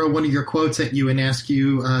throw one of your quotes at you and ask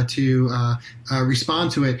you to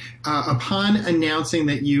respond to it. Upon announcing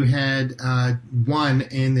that you had won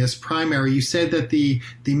in this primary, you said that the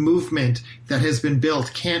movement that has been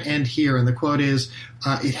built can't end here, and the quote is,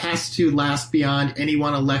 it has to last beyond any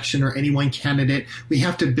one election or any one candidate. We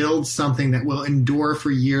have to build something that will endure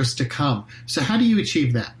for years to come. So how do you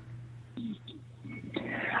achieve that?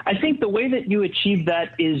 I think the way that you achieve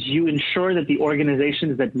that is you ensure that the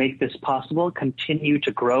organizations that make this possible continue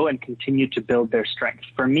to grow and continue to build their strength.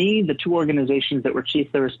 For me, the two organizations that were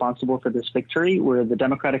chiefly responsible for this victory were the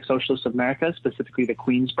Democratic Socialists of America, specifically the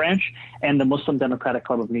Queens branch, and the Muslim Democratic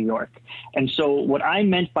Club of New York. And so what I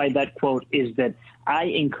meant by that quote is that I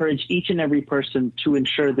encourage each and every person to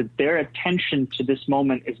ensure that their attention to this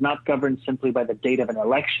moment is not governed simply by the date of an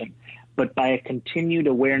election, but by a continued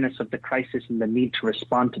awareness of the crisis and the need to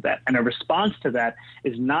respond to that. And a response to that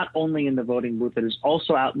is not only in the voting booth, it is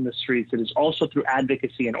also out in the streets, it is also through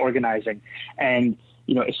advocacy and organizing. And,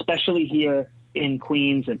 especially here in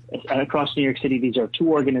Queens and across New York City, these are two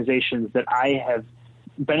organizations that I have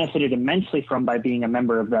benefited immensely from by being a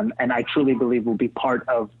member of them, and I truly believe will be part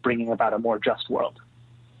of bringing about a more just world.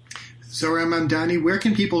 Zohran Mamdani, where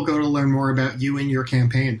can people go to learn more about you and your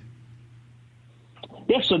campaign?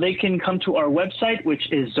 Yes, so they can come to our website,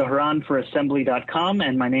 which is zohranforassembly.com,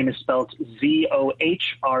 and my name is spelled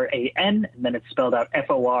Zohran, and then it's spelled out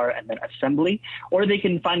FOR and then assembly. Or they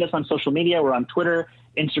can find us on social media. We're on Twitter,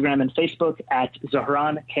 Instagram, and Facebook at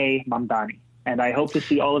Zohran K. Mamdani. And I hope to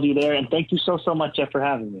see all of you there. And thank you so much, Jeff, for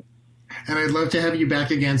having me. And I'd love to have you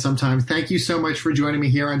back again sometime. Thank you so much for joining me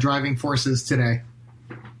here on Driving Forces today.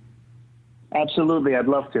 Absolutely. I'd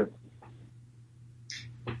love to.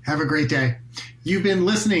 Have a great day. You've been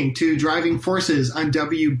listening to Driving Forces on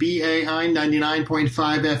WBAI 99.5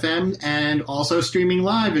 FM and also streaming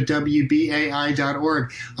live at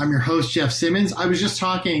WBAI.org. I'm your host, Jeff Simmons. I was just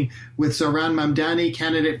talking with Zohran Mamdani,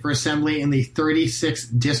 candidate for assembly in the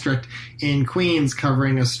 36th district in Queens,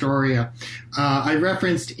 covering Astoria. I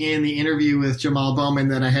referenced in the interview with Jamal Bowman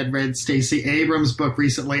that I had read Stacey Abrams' book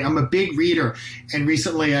recently. I'm a big reader, and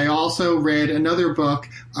recently I also read another book,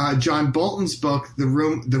 John Bolton's book, The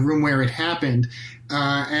Room Where It Happened.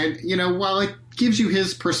 And, while it gives you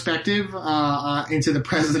his perspective into the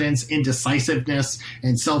president's indecisiveness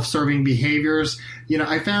and self-serving behaviors,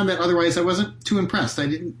 I found that otherwise I wasn't too impressed. I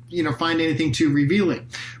didn't, find anything too revealing.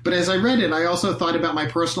 But as I read it, I also thought about my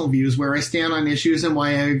personal views, where I stand on issues and why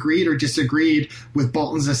I agreed or disagreed with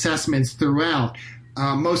Bolton's assessments throughout.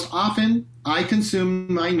 Most often, I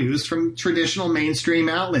consume my news from traditional mainstream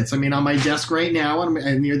outlets. I mean, on my desk right now,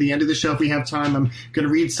 and near the end of the show, if we have time, I'm going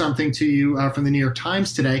to read something to you from the New York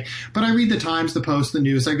Times today. But I read the Times, the Post, the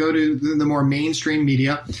News. I go to the more mainstream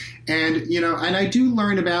media. And, and I do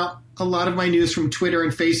learn about a lot of my news from Twitter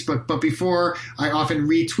and Facebook. But before I often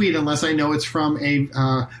retweet, unless I know it's from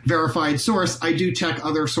a verified source, I do check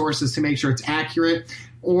other sources to make sure it's accurate.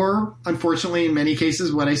 Or, unfortunately, in many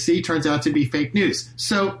cases, what I see turns out to be fake news.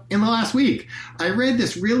 So, in the last week, I read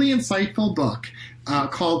this really insightful book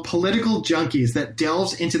called Political Junkies that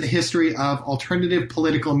delves into the history of alternative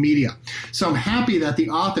political media. So I'm happy that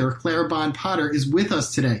the author, Claire Bond-Potter, is with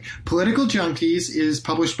us today. Political Junkies is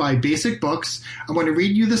published by Basic Books. I'm going to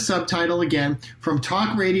read you the subtitle again, From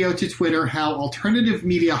Talk Radio to Twitter, How Alternative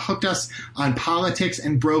Media Hooked Us on Politics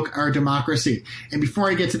and Broke Our Democracy. And before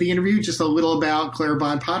I get to the interview, just a little about Claire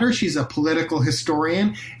Bond-Potter. She's a political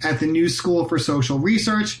historian at the New School for Social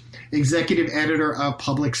Research, executive editor of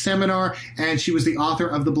Public Seminar, and she was the author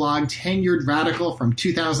of the blog Tenured Radical from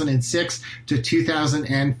 2006 to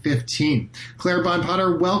 2015. Claire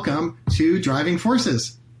Bond-Potter, welcome to Driving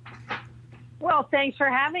Forces. Well, thanks for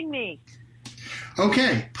having me.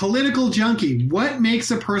 Okay, political junkie. What makes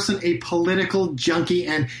a person a political junkie,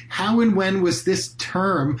 and how and when was this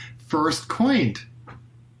term first coined?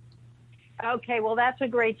 Okay, well, that's a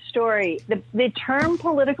great story. The term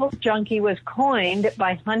political junkie was coined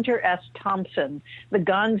by Hunter S. Thompson, the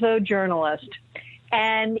gonzo journalist.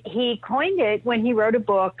 And he coined it when he wrote a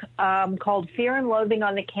book called Fear and Loathing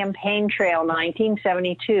on the Campaign Trail,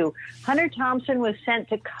 1972. Hunter Thompson was sent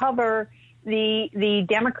to cover the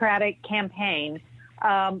Democratic campaign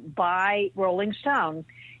by Rolling Stone.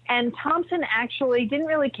 And Thompson actually didn't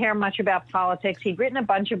really care much about politics. He'd written a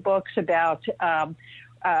bunch of books about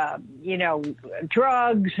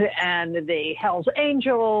drugs and the Hells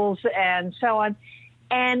Angels and so on.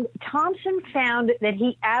 And Thompson found that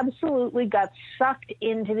he absolutely got sucked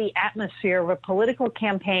into the atmosphere of a political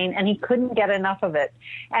campaign, and he couldn't get enough of it.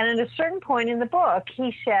 And at a certain point in the book,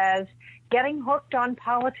 he says, getting hooked on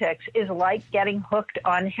politics is like getting hooked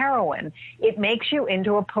on heroin. It makes you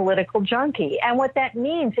into a political junkie. And what that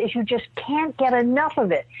means is you just can't get enough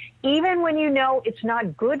of it. Even when you know it's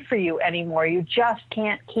not good for you anymore, you just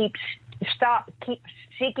can't keep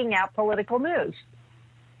seeking out political news.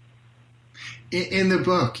 In the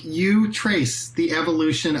book, you trace the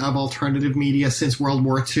evolution of alternative media since World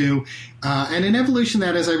War II, and an evolution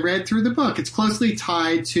that, as I read through the book, it's closely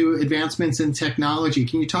tied to advancements in technology.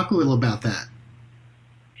 Can you talk a little about that?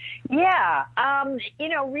 Yeah.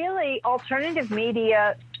 Really, alternative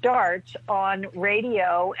media starts on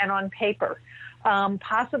radio and on paper.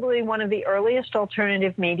 Possibly one of the earliest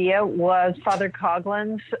alternative media was Father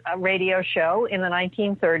Coughlin's radio show in the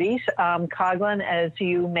 1930s. Coughlin, as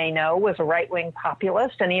you may know, was a right-wing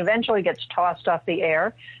populist, and he eventually gets tossed off the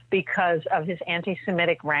air because of his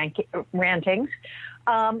anti-Semitic rantings.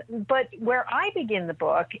 But where I begin the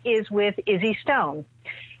book is with Izzy Stone,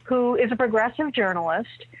 who is a progressive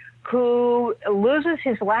journalist who loses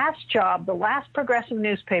his last job. The last progressive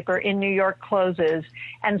newspaper in New York closes,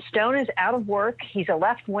 and Stone is out of work. He's a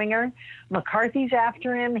left-winger. McCarthy's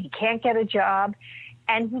after him. He can't get a job.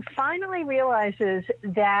 And he finally realizes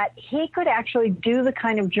that he could actually do the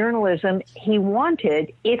kind of journalism he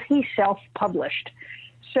wanted if he self-published.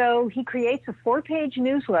 So he creates a 4-page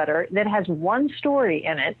newsletter that has one story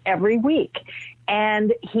in it every week.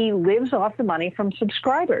 And he lives off the money from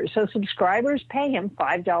subscribers. So subscribers pay him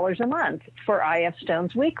 $5 a month for I.F.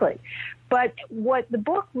 Stone's Weekly. But what the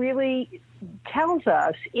book really tells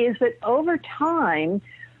us is that over time,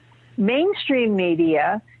 mainstream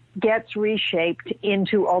media gets reshaped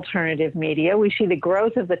into alternative media. We see the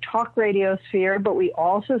growth of the talk radio sphere, but we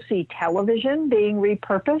also see television being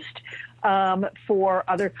repurposed for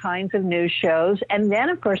other kinds of news shows. And then,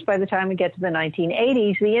 of course, by the time we get to the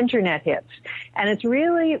 1980s, the Internet hits. And it's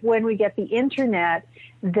really when we get the Internet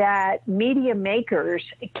that media makers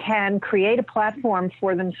can create a platform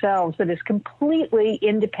for themselves that is completely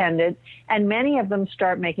independent, and many of them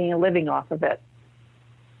start making a living off of it.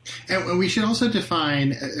 And we should also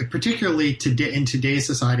define, particularly in today's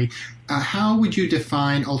society, how would you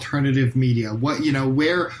define alternative media? What,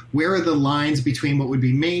 where are the lines between what would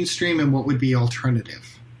be mainstream and what would be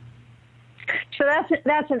alternative? So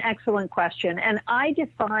that's an excellent question. And I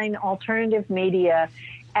define alternative media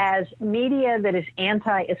as media that is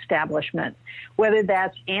anti-establishment, whether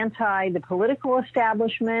that's anti the political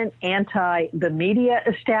establishment, anti the media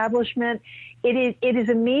establishment. It is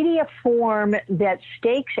a media form that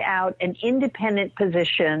stakes out an independent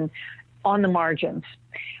position on the margins.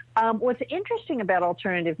 What's interesting about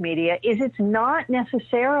alternative media is it's not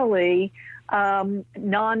necessarily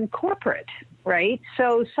non-corporate, right?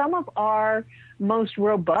 So some of our most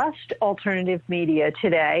robust alternative media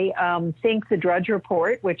today, think the Drudge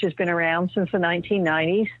Report, which has been around since the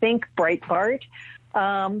 1990s, think Breitbart.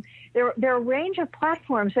 There are a range of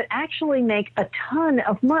platforms that actually make a ton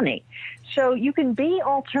of money. So you can be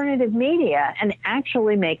alternative media and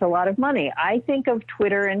actually make a lot of money. I think of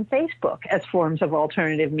Twitter and Facebook as forms of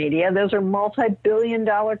alternative media. Those are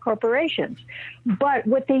multi-billion-dollar corporations. But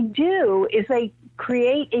what they do is they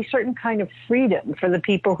create a certain kind of freedom for the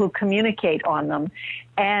people who communicate on them,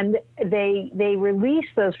 and they release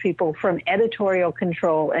those people from editorial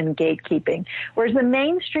control and gatekeeping. Whereas the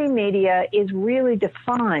mainstream media is really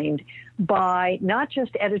defined by not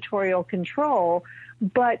just editorial control,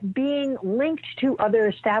 but being linked to other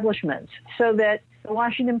establishments, so that the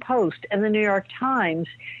Washington Post and the New York Times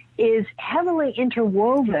is heavily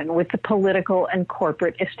interwoven with the political and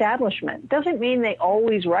corporate establishment. Doesn't mean they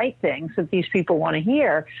always write things that these people want to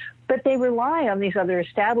hear, but they rely on these other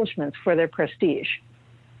establishments for their prestige.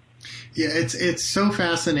 Yeah, it's so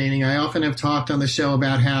fascinating. I often have talked on the show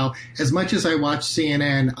about how, as much as I watch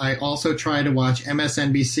CNN, I also try to watch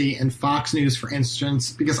MSNBC and Fox News, for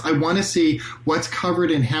instance, because I want to see what's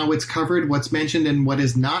covered and how it's covered, what's mentioned and what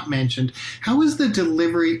is not mentioned. How has the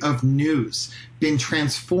delivery of news been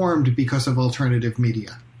transformed because of alternative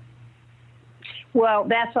media? Well,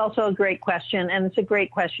 that's also a great question, and it's a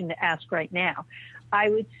great question to ask right now. I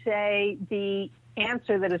would say the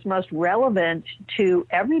answer that is most relevant to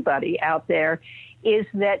everybody out there is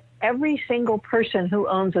that every single person who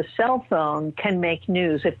owns a cell phone can make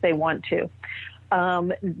news if they want to.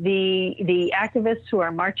 The activists who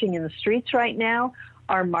are marching in the streets right now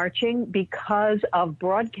are marching because of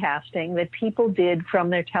broadcasting that people did from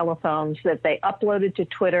their telephones, that they uploaded to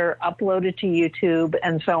Twitter, uploaded to YouTube,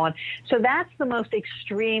 and so on. So that's the most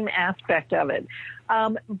extreme aspect of it.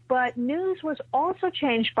 But news was also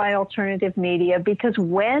changed by alternative media because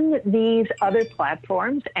when these other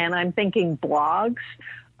platforms, and I'm thinking blogs,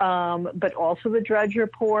 but also the Drudge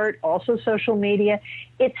Report, also social media,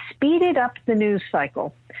 it speeded up the news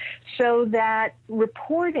cycle so that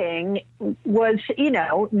reporting was,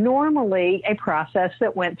 normally a process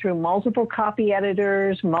that went through multiple copy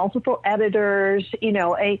editors, multiple editors.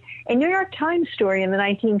 A New York Times story in the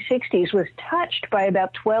 1960s was touched by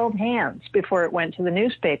about 12 hands before it went to the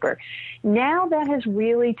newspaper. Now that has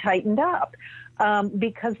really tightened up.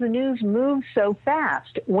 Because the news moves so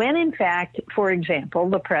fast, when in fact, for example,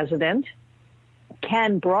 the president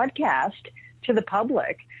can broadcast to the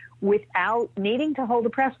public without needing to hold a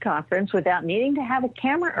press conference, without needing to have a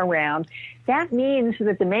camera around, that means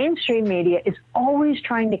that the mainstream media is always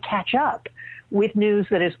trying to catch up with news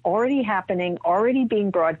that is already happening, already being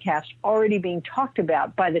broadcast, already being talked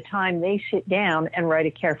about by the time they sit down and write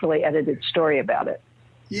a carefully edited story about it.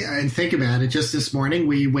 Yeah, and think about it. Just this morning,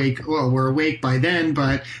 we're awake by then,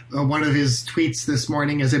 but one of his tweets this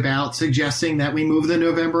morning is about suggesting that we move the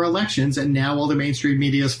November elections, and now all the mainstream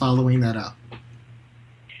media is following that up.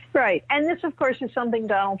 Right. And this, of course, is something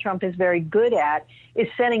Donald Trump is very good at, is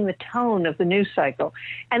setting the tone of the news cycle.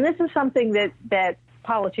 And this is something that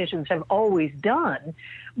politicians have always done,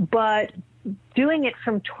 but doing it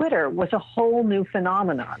from Twitter was a whole new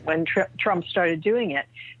phenomenon when Trump started doing it.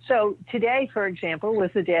 So today, for example, was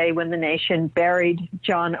the day when the nation buried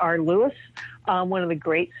John R. Lewis, one of the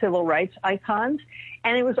great civil rights icons.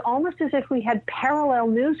 And it was almost as if we had parallel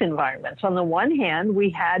news environments. On the one hand, we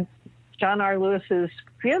had John R. Lewis's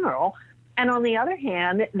funeral, and on the other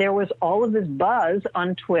hand, there was all of this buzz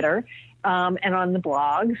on Twitter and on the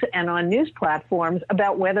blogs and on news platforms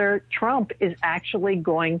about whether Trump is actually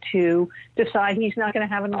going to decide he's not going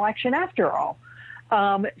to have an election after all.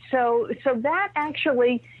 So that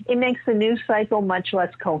actually, it makes the news cycle much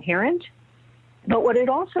less coherent. But what it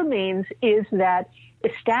also means is that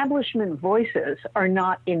establishment voices are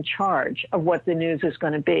not in charge of what the news is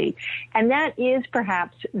going to be. And that is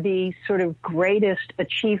perhaps the sort of greatest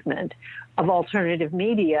achievement of alternative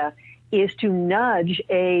media, is to nudge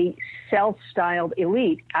a self-styled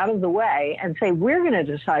elite out of the way and say, we're going to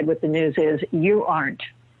decide what the news is, you aren't.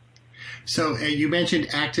 So you mentioned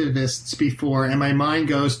activists before, and my mind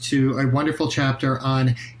goes to a wonderful chapter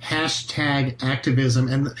on hashtag activism.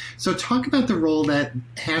 And so talk about the role that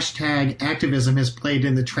hashtag activism has played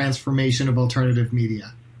in the transformation of alternative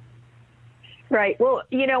media. Right. Well,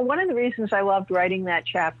 one of the reasons I loved writing that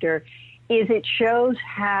chapter is it shows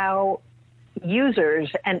how users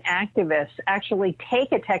and activists actually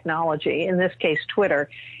take a technology, in this case Twitter,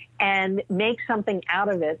 and make something out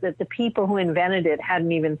of it that the people who invented it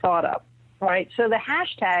hadn't even thought of. Right. So the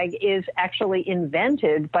hashtag is actually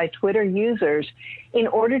invented by Twitter users in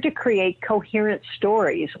order to create coherent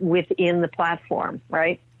stories within the platform.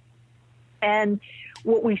 Right. And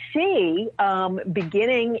what we see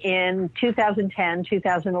beginning in 2010,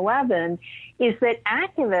 2011, is that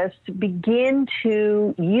activists begin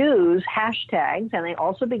to use hashtags, and they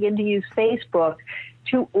also begin to use Facebook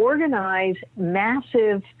to organize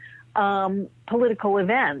massive political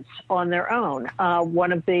events on their own.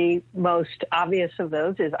 One of the most obvious of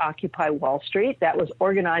those is Occupy Wall Street. That was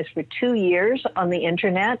organized for 2 years on the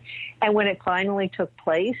internet. And when it finally took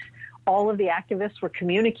place, all of the activists were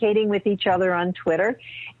communicating with each other on Twitter.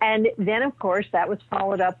 And then, of course, that was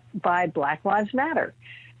followed up by Black Lives Matter.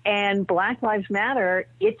 And Black Lives Matter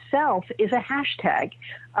itself is a hashtag.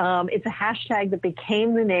 It's a hashtag that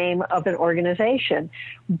became the name of an organization.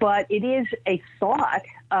 But it is a thought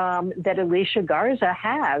that Alicia Garza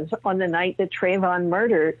has on the night that Trayvon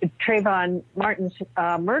Martin's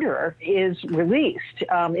murderer is released,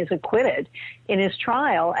 is acquitted in his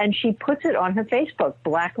trial. And she puts it on her Facebook,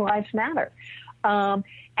 Black Lives Matter.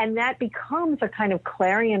 And that becomes a kind of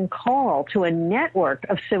clarion call to a network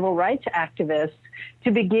of civil rights activists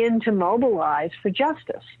to begin to mobilize for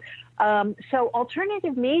justice. So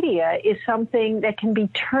alternative media is something that can be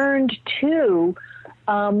turned to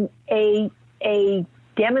a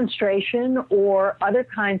demonstration or other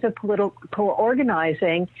kinds of political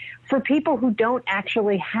organizing for people who don't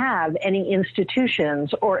actually have any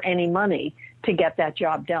institutions or any money to get that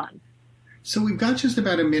job done. So we've got just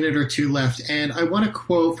about a minute or two left, and I want to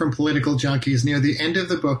quote from Political Junkies. Near the end of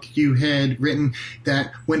the book, you had written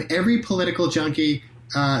that when every political junkie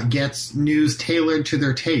gets news tailored to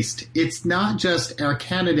their taste, it's not just our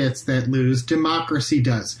candidates that lose, democracy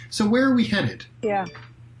does. So where are we headed?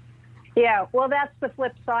 Yeah, well, that's the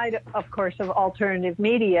flip side, of course, of alternative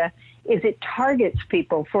media, is it targets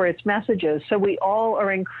people for its messages. So we all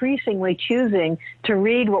are increasingly choosing to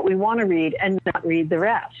read what we want to read and not read the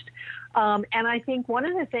rest. And I think one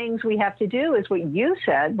of the things we have to do is what you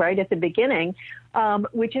said right at the beginning,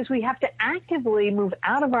 which is we have to actively move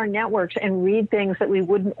out of our networks and read things that we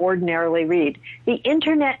wouldn't ordinarily read. The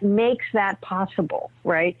internet makes that possible,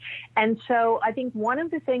 right? And so I think one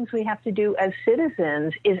of the things we have to do as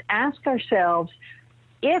citizens is ask ourselves,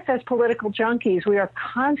 if as political junkies we are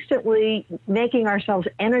constantly making ourselves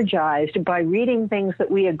energized by reading things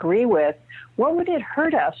that we agree with, what would it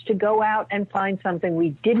hurt us to go out and find something we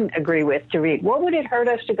didn't agree with to read? What would it hurt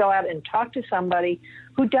us to go out and talk to somebody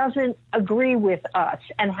who doesn't agree with us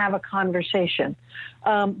and have a conversation?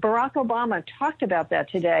 Barack Obama talked about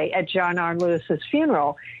that today at John R. Lewis's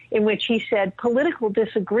funeral, in which he said political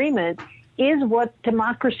disagreement is what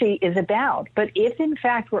democracy is about. But if, in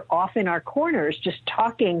fact, we're off in our corners just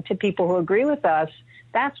talking to people who agree with us,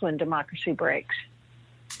 that's when democracy breaks.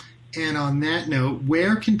 And on that note,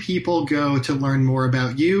 where can people go to learn more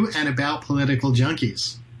about you and about Political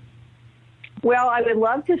Junkies? Well, I would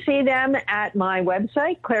love to see them at my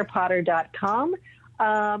website, clairepotter.com.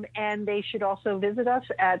 And they should also visit us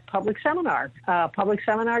at Public Seminar,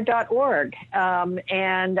 publicseminar.org.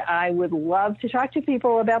 And I would love to talk to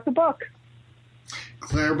people about the book.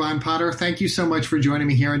 Claire Von Potter, thank you so much for joining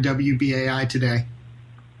me here on WBAI today.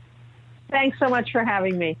 Thanks so much for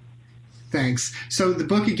having me. Thanks. So the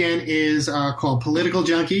book, again, is called Political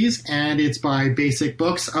Junkies, and it's by Basic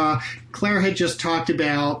Books. Claire had just talked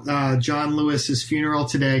about John Lewis's funeral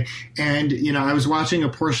today, and, I was watching a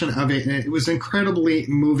portion of it, and it was incredibly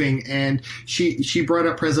moving, and she brought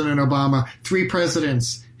up President Obama. 3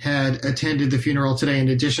 presidents had attended the funeral today. In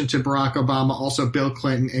addition to Barack Obama, also Bill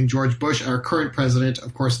Clinton and George Bush, our current president,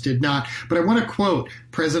 of course, did not. But I want to quote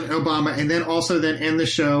President Obama and then end the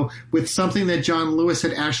show with something that John Lewis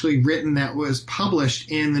had actually written that was published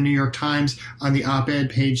in the New York Times on the op-ed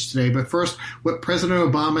page today. But first, what President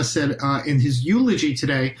Obama said in his eulogy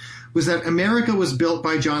today was that America was built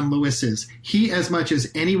by John Lewis's. He, as much as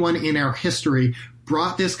anyone in our history,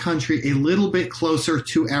 brought this country a little bit closer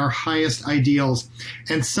to our highest ideals.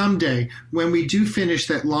 And someday, when we do finish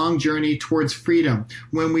that long journey towards freedom,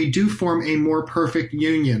 when we do form a more perfect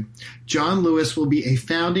union, John Lewis will be a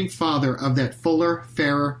founding father of that fuller,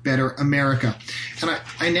 fairer, better America. And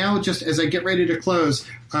I now, just as I get ready to close,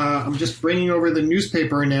 I'm just bringing over the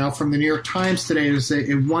newspaper now from the New York Times today. There's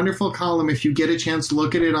a wonderful column, if you get a chance,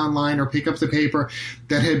 look at it online or pick up the paper,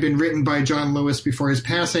 that had been written by John Lewis before his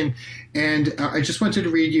passing. And I just wanted to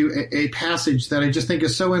read you a passage that I just think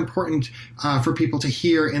is so important for people to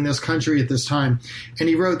hear in this country at this time. And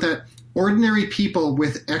he wrote that ordinary people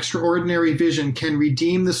with extraordinary vision can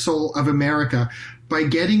redeem the soul of America by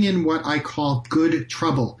getting in what I call good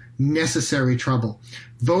trouble, necessary trouble.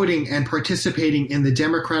 Voting and participating in the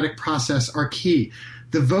democratic process are key.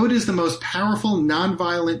 The vote is the most powerful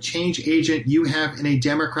nonviolent change agent you have in a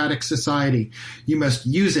democratic society. You must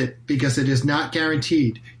use it because it is not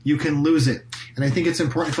guaranteed. You can lose it. And I think it's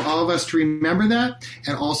important for all of us to remember that.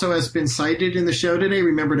 And also, as been cited in the show today,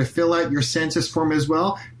 remember to fill out your census form as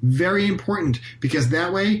well. Very important, because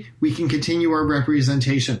that way we can continue our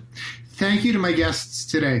representation. Thank you to my guests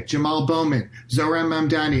today, Jamal Bowman, Zohran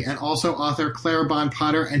Mamdani, and also author Clara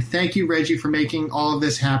Bon-Potter. And thank you, Reggie, for making all of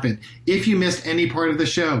this happen. If you missed any part of the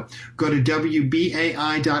show, go to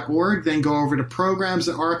WBAI.org, then go over to Programs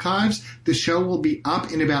and Archives. The show will be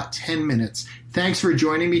up in about 10 minutes. Thanks for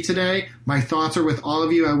joining me today. My thoughts are with all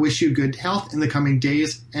of you. I wish you good health in the coming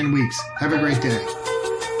days and weeks. Have a great day.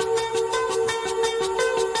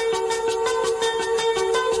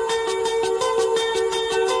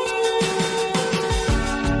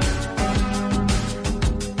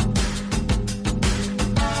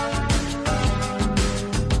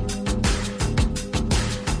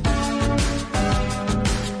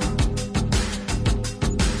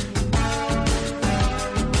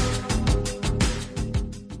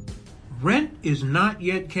 Rent is not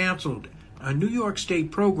yet canceled. A New York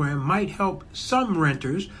State program might help some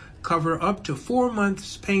renters cover up to 4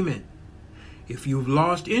 months' payment. If you've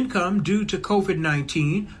lost income due to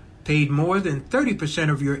COVID-19, paid more than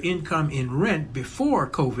 30% of your income in rent before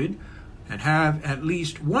COVID, and have at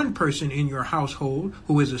least one person in your household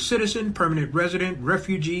who is a citizen, permanent resident,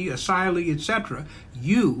 refugee, asylee, etc.,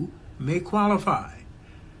 you may qualify.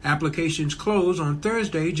 Applications close on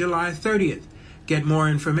Thursday, July 30th. Get more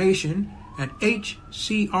information at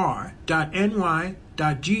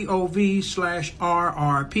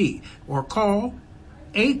hcr.ny.gov/RRP or call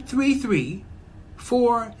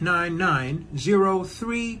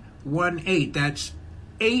 833-499-0318. That's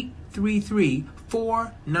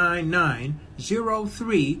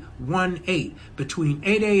 833-499-0318 between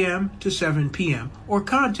 8 a.m. to 7 p.m. or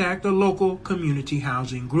contact the local community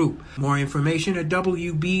housing group. More information at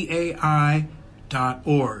WBAI.org.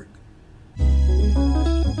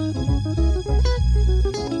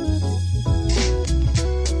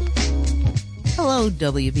 Hello,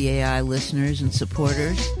 WBAI listeners and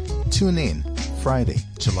supporters. Tune in Friday,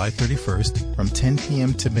 July 31st from 10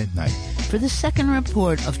 p.m. to midnight for the second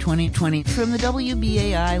report of 2020 from the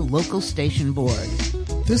WBAI local station board.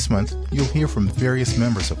 This month, you'll hear from various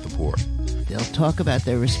members of the board. They'll talk about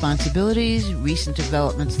their responsibilities, recent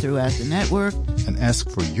developments throughout the network, and ask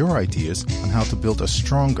for your ideas on how to build a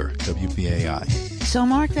stronger WBAI. So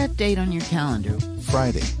mark that date on your calendar.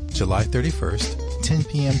 Friday, July 31st, 10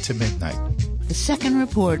 p.m. to midnight. The second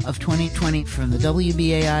report of 2020 from the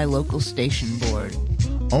WBAI local station board.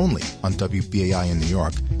 Only on WBAI in New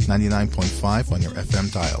York, 99.5 on your FM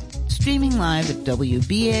dial. Streaming live at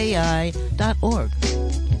WBAI.org.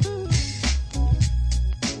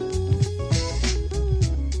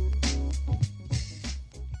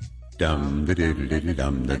 Dum the diddle diddle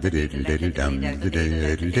dum the diddle diddle dum the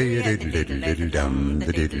diddle diddle diddle dum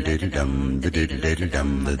the diddle diddle dum the diddle diddle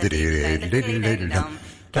dum the diddle diddle diddle dum.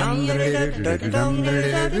 Dum the diddle diddle dum the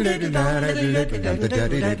diddle diddle dum the diddle diddle dum the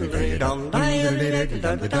diddle diddle dum the diddle diddle dum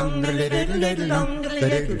the diddle diddle dum the diddle diddle dum the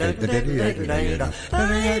diddle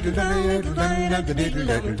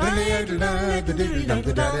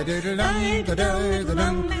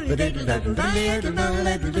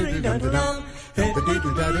diddle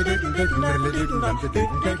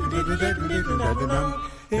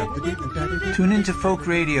Tune into Folk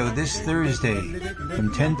Radio this Thursday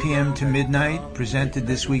from 10 p.m. to midnight, presented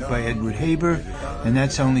this week by Edward Haber, and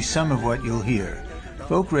that's only some of what you'll hear.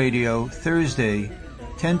 Folk Radio, Thursday,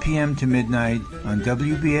 10 p.m. to midnight on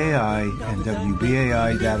WBAI and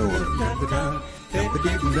WBAI.org.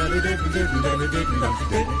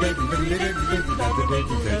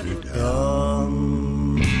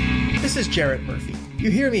 This is Jarrett Murphy. You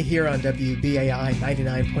hear me here on WBAI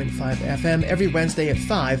 99.5 FM every Wednesday at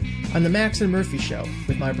 5 on The Max and Murphy Show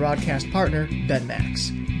with my broadcast partner, Ben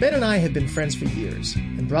Max. Ben and I have been friends for years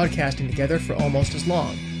and broadcasting together for almost as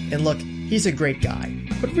long. And look, he's a great guy.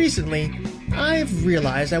 But recently, I've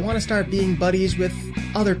realized I want to start being buddies with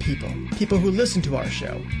other people who listen to our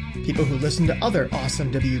show, people who listen to other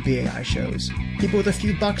awesome WBAI shows, people with a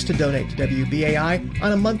few bucks to donate to WBAI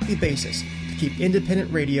on a monthly basis to keep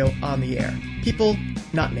independent radio on the air. People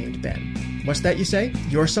not named Ben. What's that you say?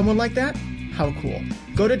 You're someone like that? How cool.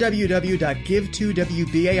 Go to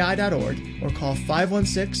www.give2wbai.org or call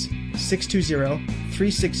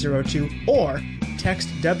 516-620-3602 or text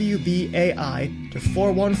WBAI to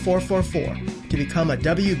 41444 to become a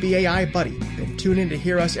WBAI buddy. Then tune in to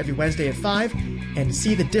hear us every Wednesday at 5 and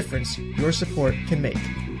see the difference your support can make.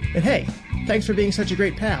 And hey, thanks for being such a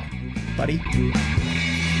great pal, buddy.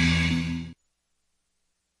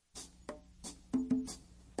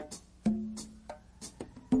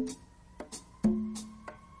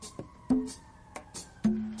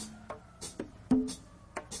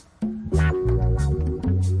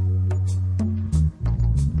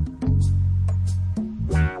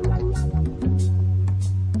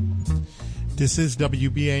 This is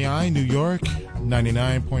WBAI New York,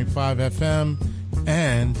 99.5 FM,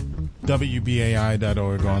 and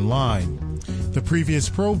WBAI.org online. The previous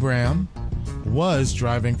program was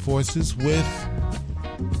Driving Forces with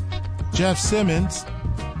Jeff Simmons,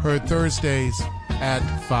 heard Thursdays at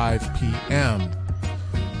 5 p.m.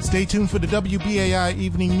 Stay tuned for the WBAI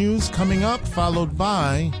Evening News coming up, followed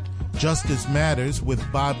by Justice Matters with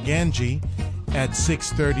Bob Ganji at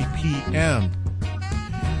 6:30 p.m.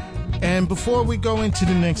 And before we go into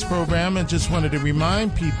the next program, I just wanted to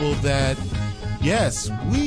remind people that, yes, we